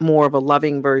more of a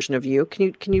loving version of you.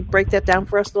 Can you break that down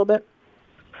for us a little bit?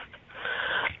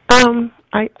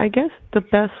 I guess the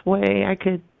best way I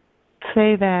could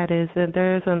say that is that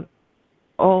there's an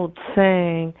old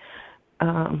saying,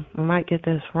 I might get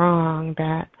this wrong,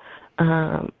 that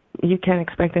you can't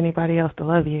expect anybody else to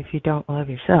love you if you don't love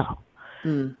yourself.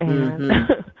 And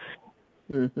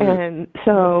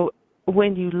so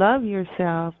when you love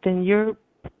yourself, then you're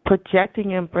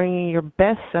projecting and bringing your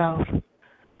best self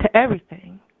to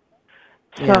everything.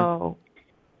 So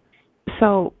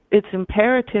it's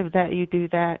imperative that you do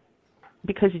that,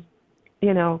 because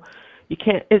you know you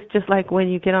can't. It's just like when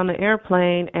you get on the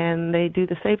airplane and they do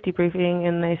the safety briefing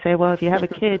and they say, well, if you have a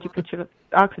kid, you put your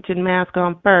oxygen mask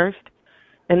on first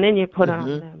and then you put it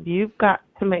on them. You've got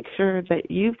to make sure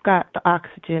that you've got the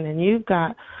oxygen and you've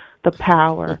got the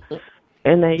power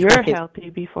and that you're healthy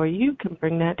before you can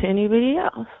bring that to anybody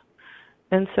else.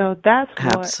 And so that's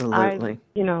what I've,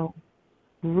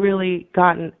 really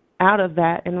gotten out of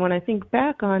that. And when I think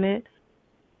back on it,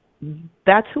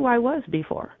 that's who I was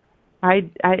before. I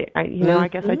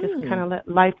guess I just kind of let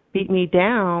life beat me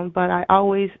down, but I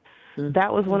always,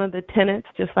 that was one of the tenets,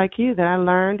 just like you, that I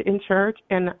learned in church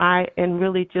and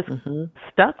really just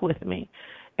stuck with me.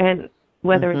 And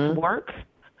whether it's work,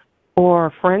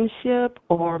 or friendship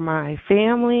or my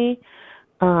family,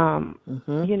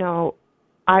 you know,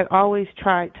 I always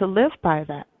try to live by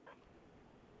that.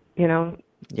 You know,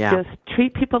 just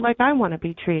treat people like I want to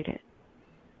be treated.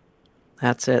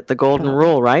 That's it. The golden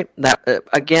rule, right? That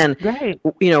again,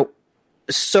 you know,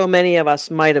 so many of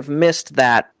us might have missed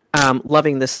that,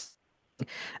 loving this.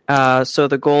 So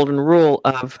the golden rule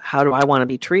of how do I want to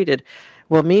be treated?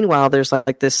 Well, meanwhile, there's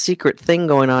like this secret thing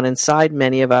going on inside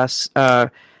many of us,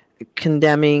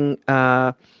 condemning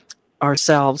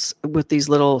ourselves with these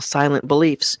little silent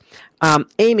beliefs.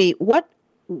 Amy,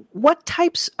 what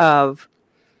types of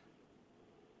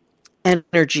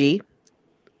energy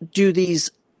do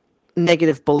these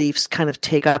negative beliefs kind of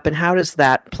take up, and how does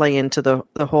that play into the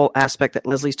whole aspect that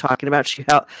Leslie's talking about?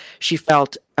 She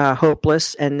felt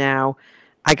hopeless, and now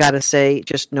I gotta say,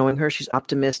 just knowing her, she's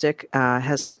optimistic,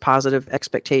 has positive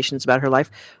expectations about her life.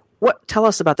 Tell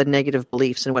us about the negative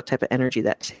beliefs and what type of energy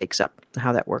that takes up, and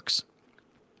how that works.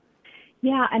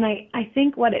 Yeah, and I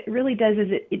think what it really does is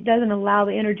it doesn't allow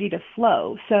the energy to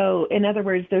flow. So in other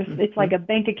words, it's like a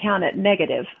bank account at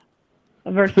negative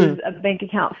versus a bank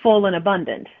account full and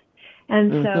abundant.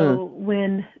 And so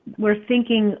when we're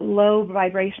thinking low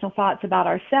vibrational thoughts about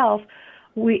ourselves,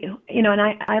 and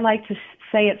I like to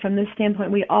say it from this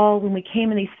standpoint, when we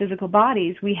came in these physical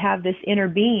bodies, we have this inner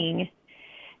being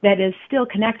that is still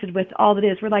connected with all that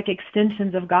is. We're like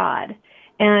extensions of God.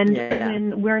 And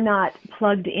when we're not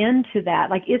plugged into that,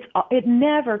 like it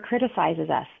never criticizes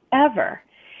us, ever.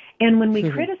 And when we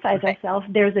criticize ourselves,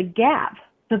 there's a gap.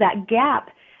 So that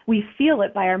gap, we feel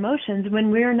it by our emotions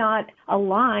when we're not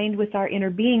aligned with our inner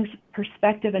being's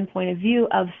perspective and point of view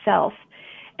of self.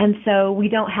 And so we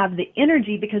don't have the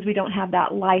energy because we don't have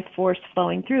that life force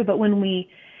flowing through. But when we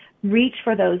reach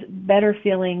for those better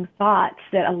feeling thoughts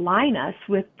that align us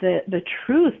with the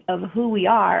truth of who we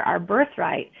are, our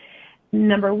birthright,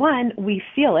 number one, we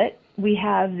feel it, we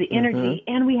have the energy,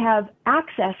 and we have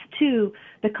access to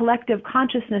the collective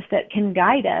consciousness that can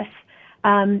guide us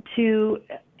to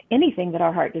anything that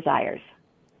our heart desires.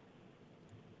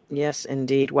 Yes,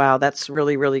 indeed. Wow, that's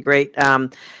really, really great.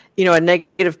 You know, a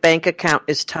negative bank account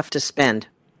is tough to spend.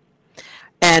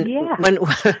 And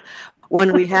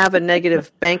when we have a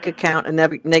negative bank account, a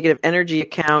negative energy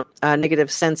account, a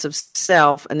negative sense of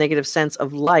self, a negative sense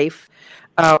of life,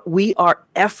 we are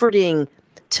efforting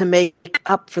to make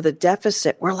up for the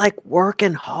deficit. We're like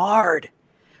working hard.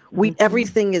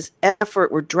 Everything is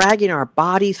effort. We're dragging our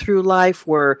body through life.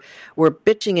 We're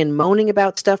bitching and moaning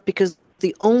about stuff because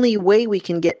the only way we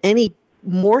can get any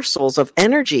morsels of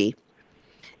energy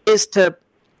is to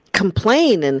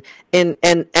complain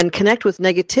and connect with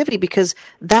negativity, because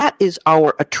that is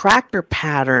our attractor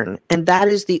pattern, and that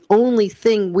is the only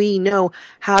thing we know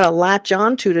how to latch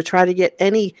onto to try to get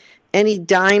any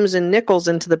dimes and nickels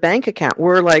into the bank account.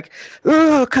 We're like,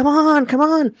 oh, come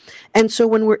on. And so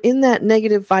when we're in that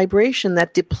negative vibration,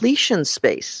 that depletion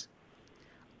space,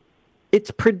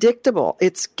 it's predictable.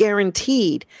 It's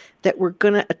guaranteed that we're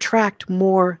going to attract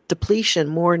more depletion,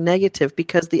 more negative,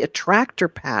 because the attractor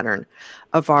pattern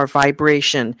of our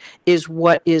vibration is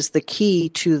what is the key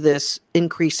to this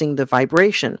increasing the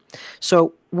vibration.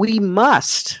 So we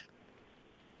must,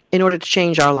 in order to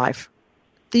change our life,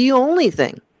 the only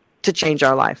thing to change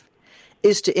our life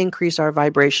is to increase our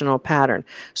vibrational pattern.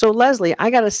 So Leslie,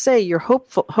 I got to say, your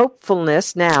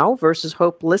hopefulness now versus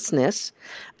hopelessness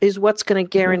is what's going to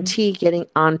guarantee getting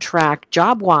on track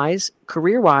job-wise,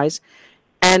 career-wise.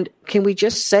 And can we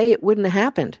just say it wouldn't have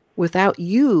happened without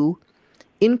you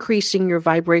increasing your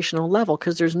vibrational level?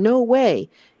 Because there's no way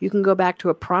you can go back to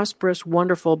a prosperous,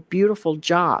 wonderful, beautiful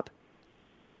job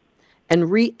and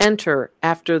re-enter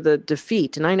after the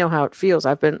defeat. And I know how it feels.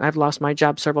 I've lost my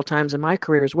job several times in my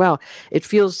career as well. It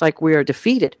feels like we are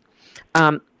defeated.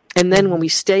 And then when we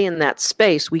stay in that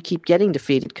space, we keep getting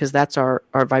defeated because that's our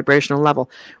vibrational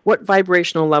level. What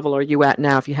vibrational level are you at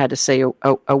now, if you had to say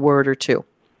a word or two?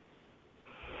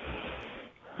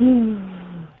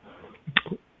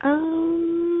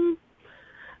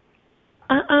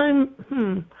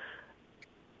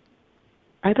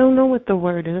 I don't know what the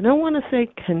word is. I don't want to say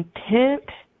content.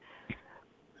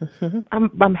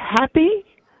 I'm happy.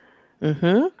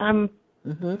 I'm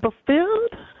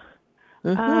fulfilled.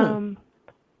 I'm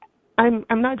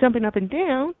not jumping up and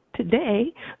down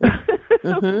today. But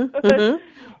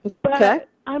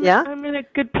I'm in a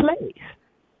good place.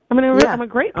 I'm a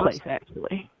great place,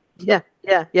 actually. Yeah.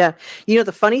 You know,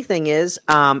 the funny thing is,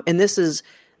 and this is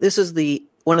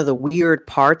one of the weird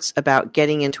parts about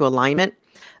getting into alignment.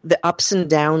 The ups and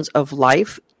downs of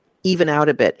life even out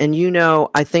a bit. And you know,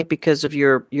 I think because of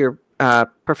your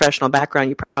professional background,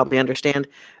 you probably understand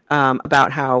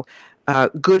about how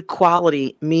good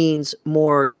quality means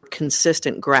more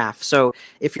consistent graph. So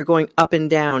if you're going up and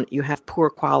down, you have poor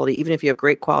quality. Even if you have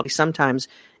great quality, sometimes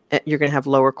you're going to have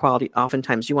lower quality.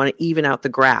 Oftentimes, you want to even out the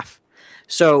graph.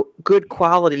 So good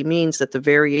quality means that the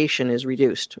variation is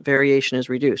reduced. Variation is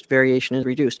reduced. Variation is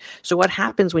reduced. So what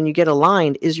happens when you get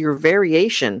aligned is your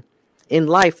variation in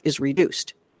life is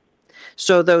reduced.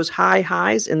 So those high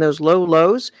highs and those low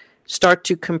lows start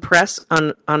to compress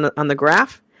on the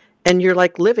graph, and you're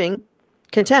like living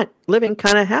content, living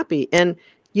kind of happy. And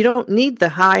you don't need the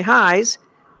high highs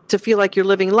to feel like you're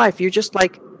living life. You're just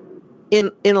like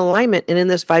in alignment and in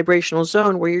this vibrational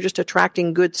zone where you're just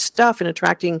attracting good stuff and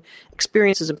attracting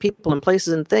experiences and people and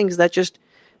places and things that just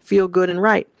feel good and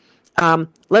right.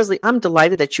 Leslie, I'm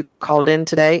delighted that you called in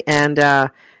today, and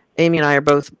Amy and I are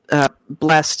both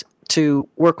blessed to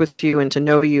work with you and to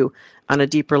know you on a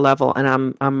deeper level.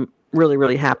 And I'm really,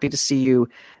 really happy to see you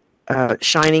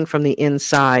shining from the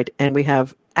inside. And we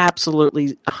have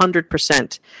absolutely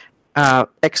 100%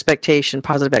 expectation,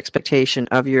 positive expectation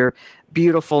of your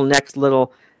beautiful next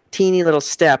teeny little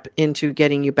step into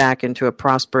getting you back into a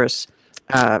prosperous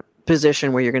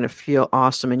position where you're going to feel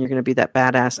awesome and you're going to be that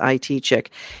badass IT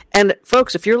chick. And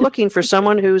folks, if you're looking for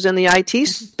someone who's in the IT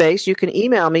space, you can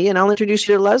email me and I'll introduce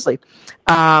you to Leslie.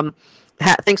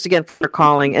 Thanks again for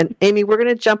calling. And Amy, we're going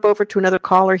to jump over to another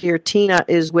caller here. Tina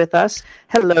is with us.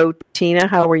 Hello, Tina.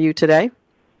 How are you today?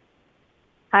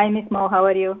 Hi, Miss Mo. How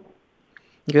are you?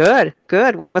 Good,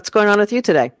 good. What's going on with you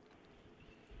today?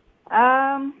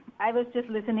 I was just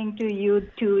listening to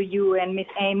you and Miss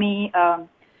Amy.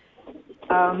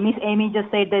 Miss Amy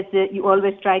just said that you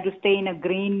always try to stay in a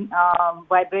green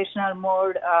vibrational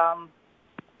mode.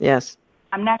 Yes.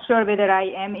 I'm not sure whether I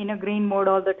am in a green mode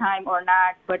all the time or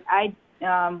not, but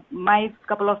my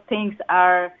couple of things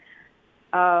are,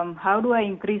 how do I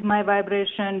increase my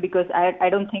vibration? Because I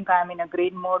don't think I'm in a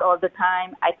green mode all the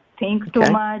time. I think too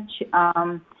much.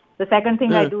 The second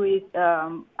thing I do is,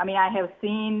 I have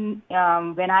seen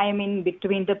when I am in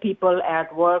between the people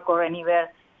at work or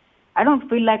anywhere, I don't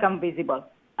feel like I'm visible.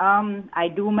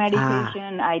 I do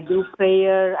meditation, I do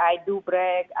prayer, I do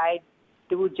breath, I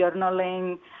do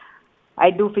journaling,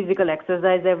 I do physical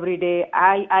exercise every day.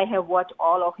 I have watched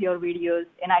all of your videos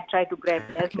and I try to grab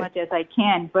as much as I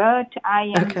can, but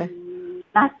I am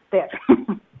not there.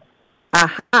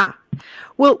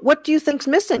 Well, what do you think's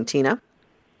missing, Tina?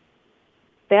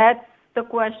 That's the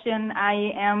question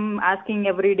I am asking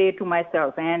every day to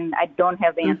myself, and I don't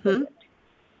have the answer yet.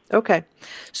 Okay.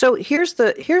 So here's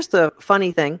the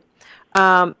funny thing.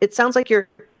 It sounds like you're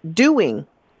doing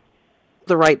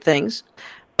the right things,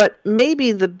 but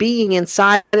maybe the being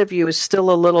inside of you is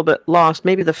still a little bit lost.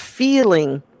 Maybe the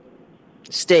feeling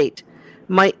state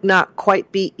might not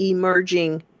quite be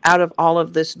emerging out of all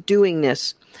of this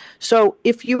doingness. So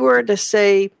if you were to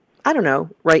say, I don't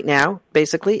know, right now,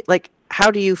 basically, like, how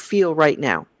do you feel right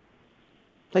now?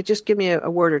 Like, just give me a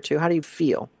word or two. How do you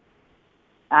feel?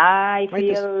 I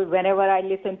feel, whenever I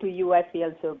listen to you, I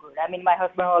feel so good. I mean, my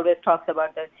husband always talks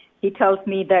about that. He tells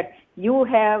me that you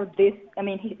have this. I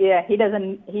mean, he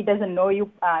doesn't know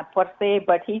you per se,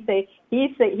 but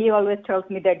he always tells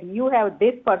me that you have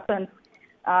this person's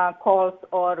calls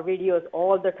or videos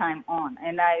all the time on,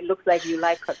 and it looks like you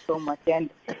like her so much, and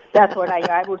that's what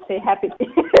I would say. Happy.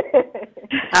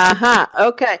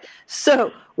 Okay.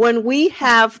 So when we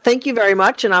have, thank you very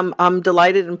much, and I'm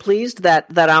delighted and pleased that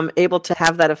I'm able to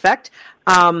have that effect.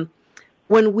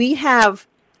 When we have,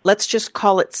 let's just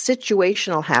call it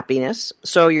situational happiness.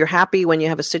 So you're happy when you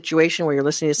have a situation where you're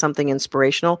listening to something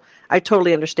inspirational. I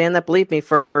totally understand that. Believe me,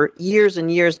 for years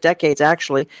and years, decades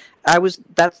actually, that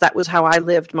was how I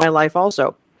lived my life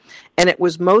also. And it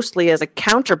was mostly as a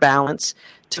counterbalance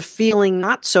to feeling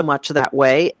not so much that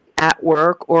way at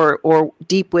work or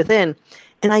deep within.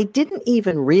 And I didn't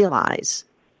even realize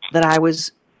that I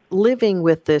was living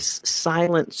with this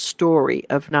silent story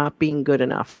of not being good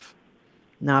enough,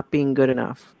 not being good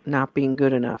enough, not being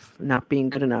good enough, not being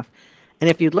good enough. And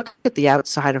if you look at the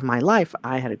outside of my life,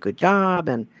 I had a good job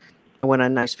and I went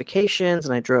on nice vacations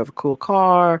and I drove a cool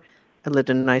car. I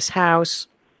lived in a nice house.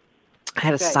 I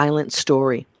had a silent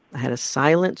story. I had a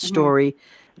silent story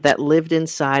that lived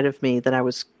inside of me that I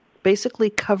was basically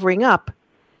covering up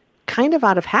kind of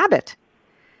out of habit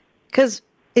because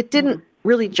it didn't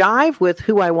really jive with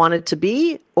who I wanted to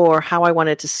be or how I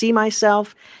wanted to see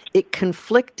myself. It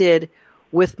conflicted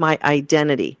with my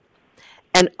identity.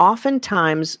 And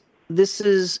oftentimes, this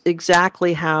is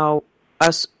exactly how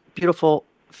us beautiful,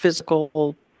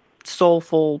 physical,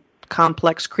 soulful,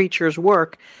 complex creatures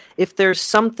work. If there's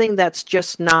something that's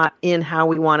just not in how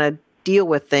we want to deal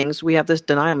with things, we have this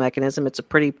denial mechanism. It's a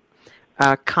pretty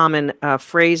common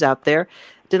phrase out there.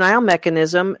 denial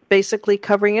mechanism, basically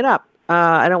covering it up.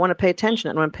 I don't want to pay attention.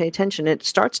 I don't want to pay attention. It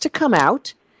starts to come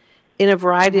out in a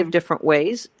variety of different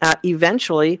ways.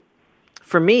 Eventually,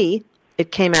 for me,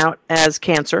 it came out as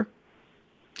cancer.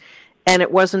 And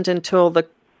it wasn't until the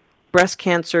breast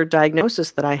cancer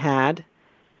diagnosis that I had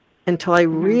until I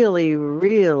really,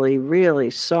 really, really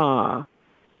saw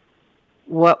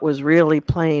what was really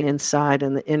playing inside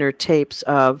in the inner tapes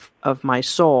of my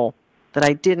soul that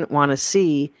I didn't want to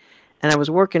see. And I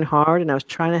was working hard, and I was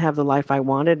trying to have the life I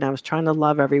wanted, and I was trying to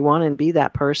love everyone and be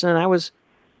that person. And I was,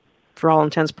 for all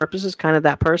intents and purposes, kind of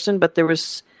that person, but there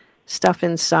was stuff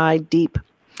inside deep.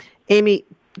 Amy,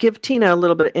 give Tina a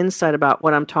little bit of insight about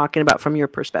what I'm talking about from your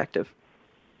perspective.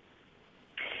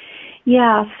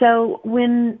 Yeah, so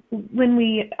when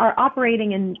we are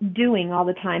operating and doing all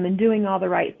the time and doing all the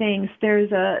right things,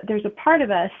 there's a part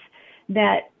of us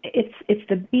that it's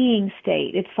the being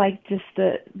state. It's like just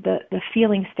the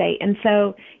feeling state. And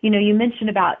so, you mentioned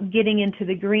about getting into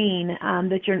the green,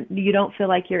 that you don't feel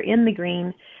like you're in the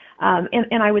green.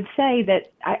 And I would say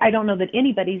that I don't know that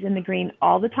anybody's in the green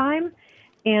all the time.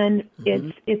 And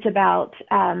it's about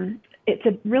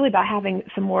really about having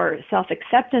some more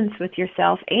self-acceptance with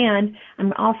yourself. And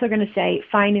I'm also going to say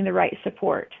finding the right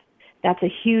support. That's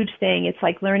a huge thing. It's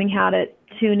like learning how to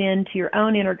tune in to your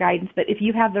own inner guidance. But if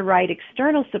you have the right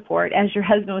external support, as your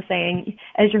husband was saying,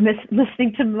 as you're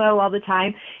listening to Mo all the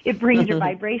time, it brings your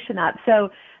vibration up. So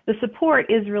the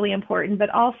support is really important, but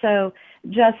also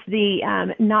just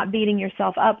the not beating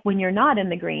yourself up when you're not in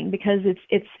the green, because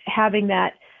it's having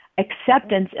that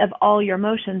acceptance of all your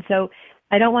emotions. So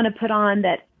I don't want to put on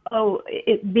that,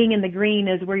 being in the green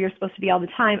is where you're supposed to be all the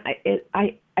time.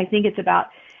 I think it's about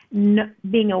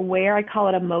being aware. I call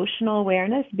it emotional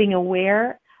awareness, being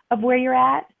aware of where you're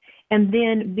at, and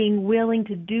then being willing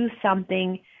to do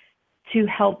something to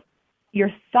help your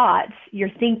thoughts, your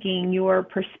thinking, your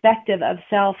perspective of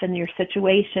self and your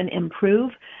situation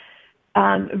improve,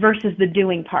 versus the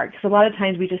doing part. Because a lot of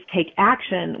times we just take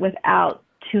action without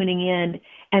tuning in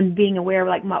and being aware,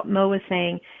 like Mo was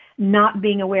saying, not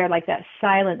being aware, like that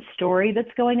silent story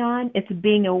that's going on. It's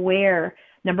being aware,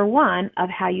 number one, of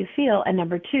how you feel, and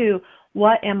number two,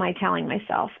 what am I telling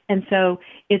myself? And so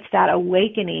it's that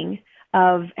awakening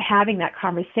of having that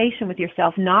conversation with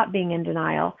yourself, not being in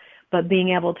denial, but being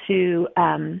able to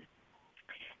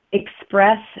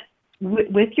express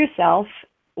with yourself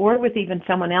or with even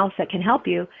someone else that can help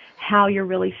you how you're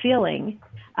really feeling,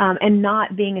 and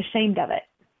not being ashamed of it,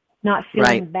 not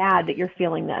feeling bad that you're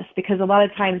feeling this. Because a lot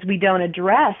of times we don't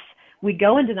address, we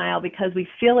go in denial because we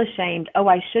feel ashamed. Oh,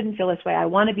 I shouldn't feel this way. I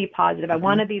want to be positive. I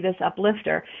want to be this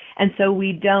uplifter. And so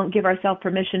we don't give ourselves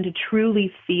permission to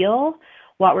truly feel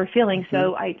what we're feeling.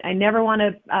 So I never want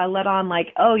to let on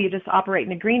like, oh, you just operate in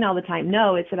the green all the time.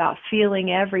 No, it's about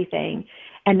feeling everything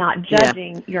and not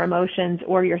judging your emotions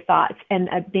or your thoughts, and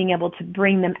being able to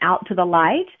bring them out to the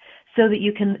light so that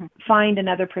you can find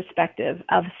another perspective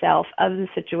of self, of the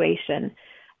situation.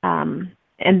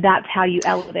 And that's how you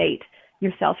elevate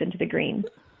yourself into the green.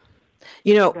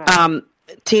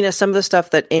 Tina, some of the stuff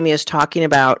that Amy is talking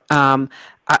about,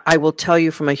 I will tell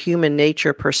you from a human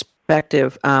nature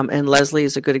perspective, and Leslie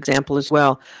is a good example as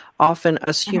well. Often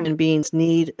us human beings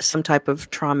need some type of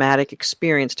traumatic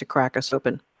experience to crack us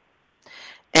open.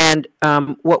 And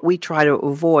what we try to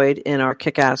avoid in our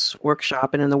Kick-Ass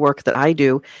workshop and in the work that I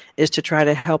do is to try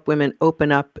to help women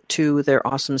open up to their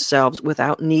awesome selves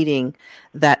without needing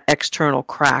that external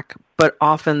crack. But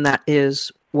often that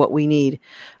is what we need.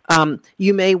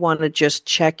 You may want to just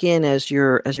check in as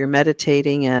you're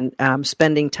meditating and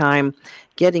spending time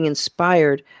getting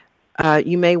inspired.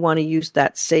 You may want to use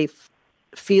that safe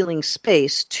feeling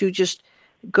space to just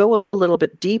go a little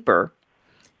bit deeper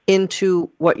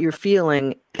into what you're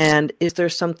feeling, and is there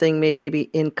something maybe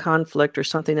in conflict or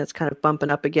something that's kind of bumping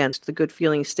up against the good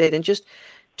feeling state, and just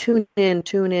tune in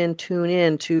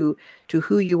to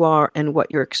who you are and what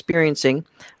you're experiencing.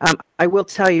 I will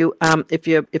tell you, if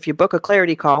you book a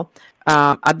clarity call,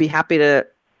 I'd be happy to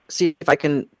see if I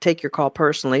can take your call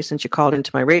personally, since you called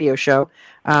into my radio show.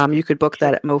 You could book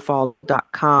that at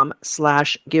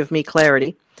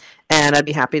mofall.com/givemeclarity. And I'd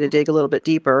be happy to dig a little bit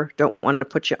deeper. Don't want to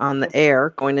put you on the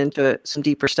air going into some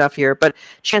deeper stuff here, but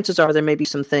chances are there may be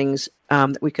some things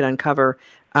that we could uncover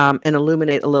and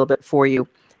illuminate a little bit for you,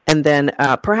 and then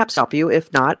perhaps help you.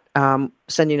 If not,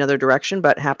 send you another direction,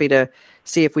 but happy to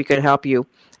see if we could help you.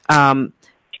 I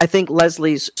think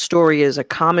Leslie's story is a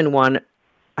common one.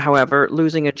 However,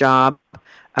 losing a job,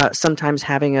 sometimes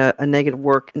having a negative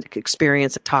work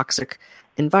experience, a toxic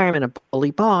environment, a bully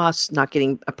boss, not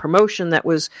getting a promotion that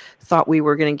was thought we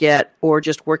were going to get, or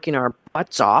just working our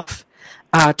butts off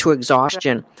to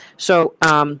exhaustion. So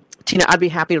Tina, I'd be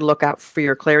happy to look out for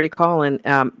your clarity call, and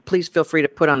please feel free to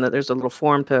put on there's a little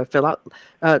form to fill out.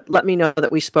 Let me know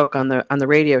that we spoke on the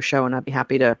radio show, and I'd be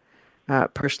happy to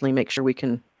personally make sure we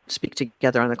can speak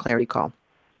together on the clarity call.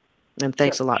 And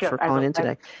thanks a lot for calling in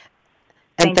today.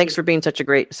 And thanks for being such a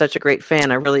great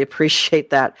fan. I really appreciate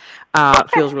that. It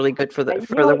feels really good for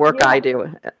the work I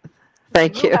do.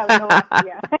 Thank you. Have no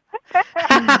idea.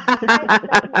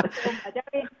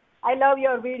 I love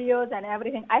your videos and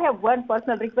everything. I have one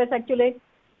personal request, actually.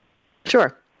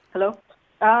 Sure. Hello.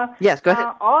 Yes, go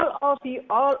ahead. All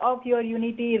of your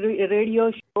Unity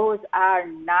radio shows are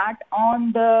not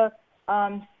on the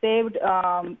saved.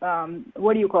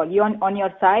 What do you call on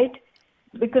your site?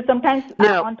 Because sometimes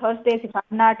on Thursdays, if I'm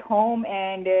not home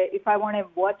and if I want to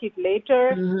watch it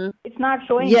later, it's not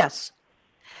showing. Yes.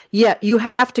 Yeah, you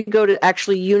have to go to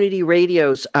actually Unity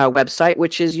Radio's website,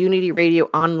 which is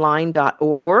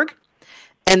unityradioonline.org.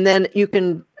 And then you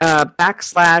can /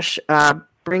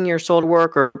 Bring Your Soul to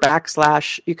Work or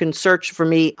 / you can search for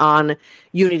me on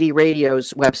Unity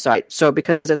Radio's website. So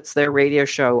because it's their radio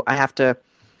show, I have to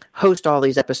host all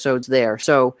these episodes there.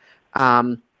 So,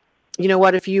 you know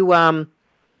what, if you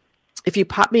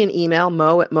pop me an email,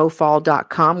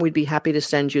 mo@mofall.com, we'd be happy to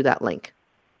send you that link.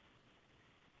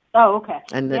 Oh, okay.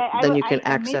 And then you can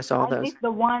access all those. I missed the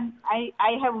one. I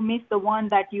have missed the one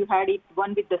that you had,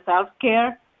 one with the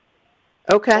self-care.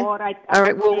 Okay. Or all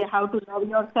right. Well, how to love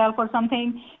yourself or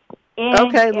something. And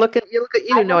okay. Look at you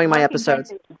knowing my episodes.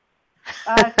 Sure.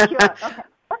 Okay.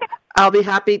 I'll be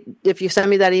happy if you send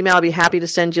me that email. I'll be happy to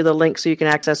send you the link so you can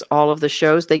access all of the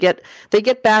shows. They get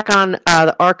back on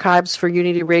the archives for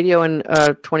Unity Radio in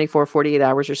 24, 48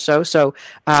 hours or so. So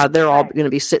they're all going to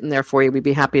be sitting there for you. We'd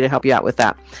be happy to help you out with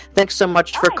that. Thanks so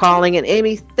much for calling. And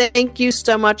Amy, thank you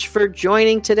so much for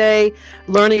joining today,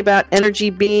 learning about energy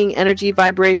being, energy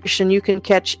vibration. You can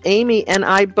catch Amy and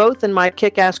I both in my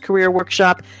Kick-Ass Career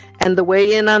Workshop. And the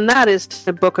way in on that is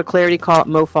to book a clarity call at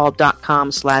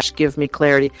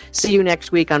mofall.com/givemeclarity. See you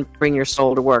next week on Bring Your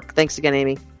Soul to Work. Thanks again,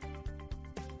 Amy.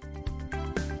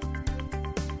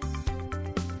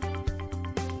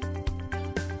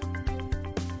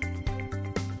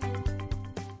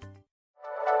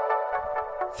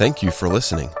 Thank you for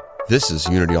listening. This is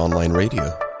Unity Online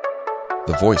Radio,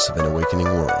 the voice of an awakening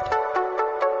world.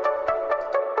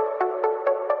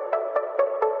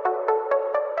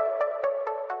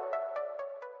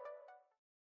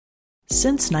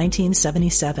 Since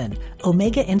 1977,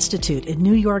 Omega Institute in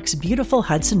New York's beautiful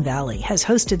Hudson Valley has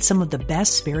hosted some of the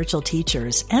best spiritual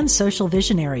teachers and social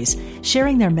visionaries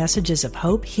sharing their messages of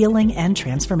hope, healing, and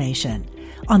transformation.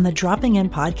 On the Dropping In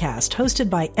podcast, hosted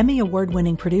by Emmy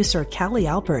Award-winning producer Callie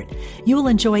Alpert, you will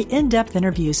enjoy in-depth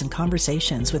interviews and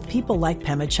conversations with people like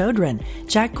Pema Chodron,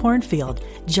 Jack Kornfield,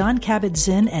 John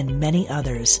Kabat-Zinn, and many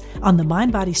others on the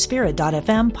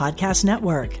MindBodySpirit.fm podcast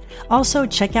network. Also,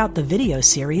 check out the video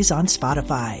series on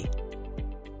Spotify.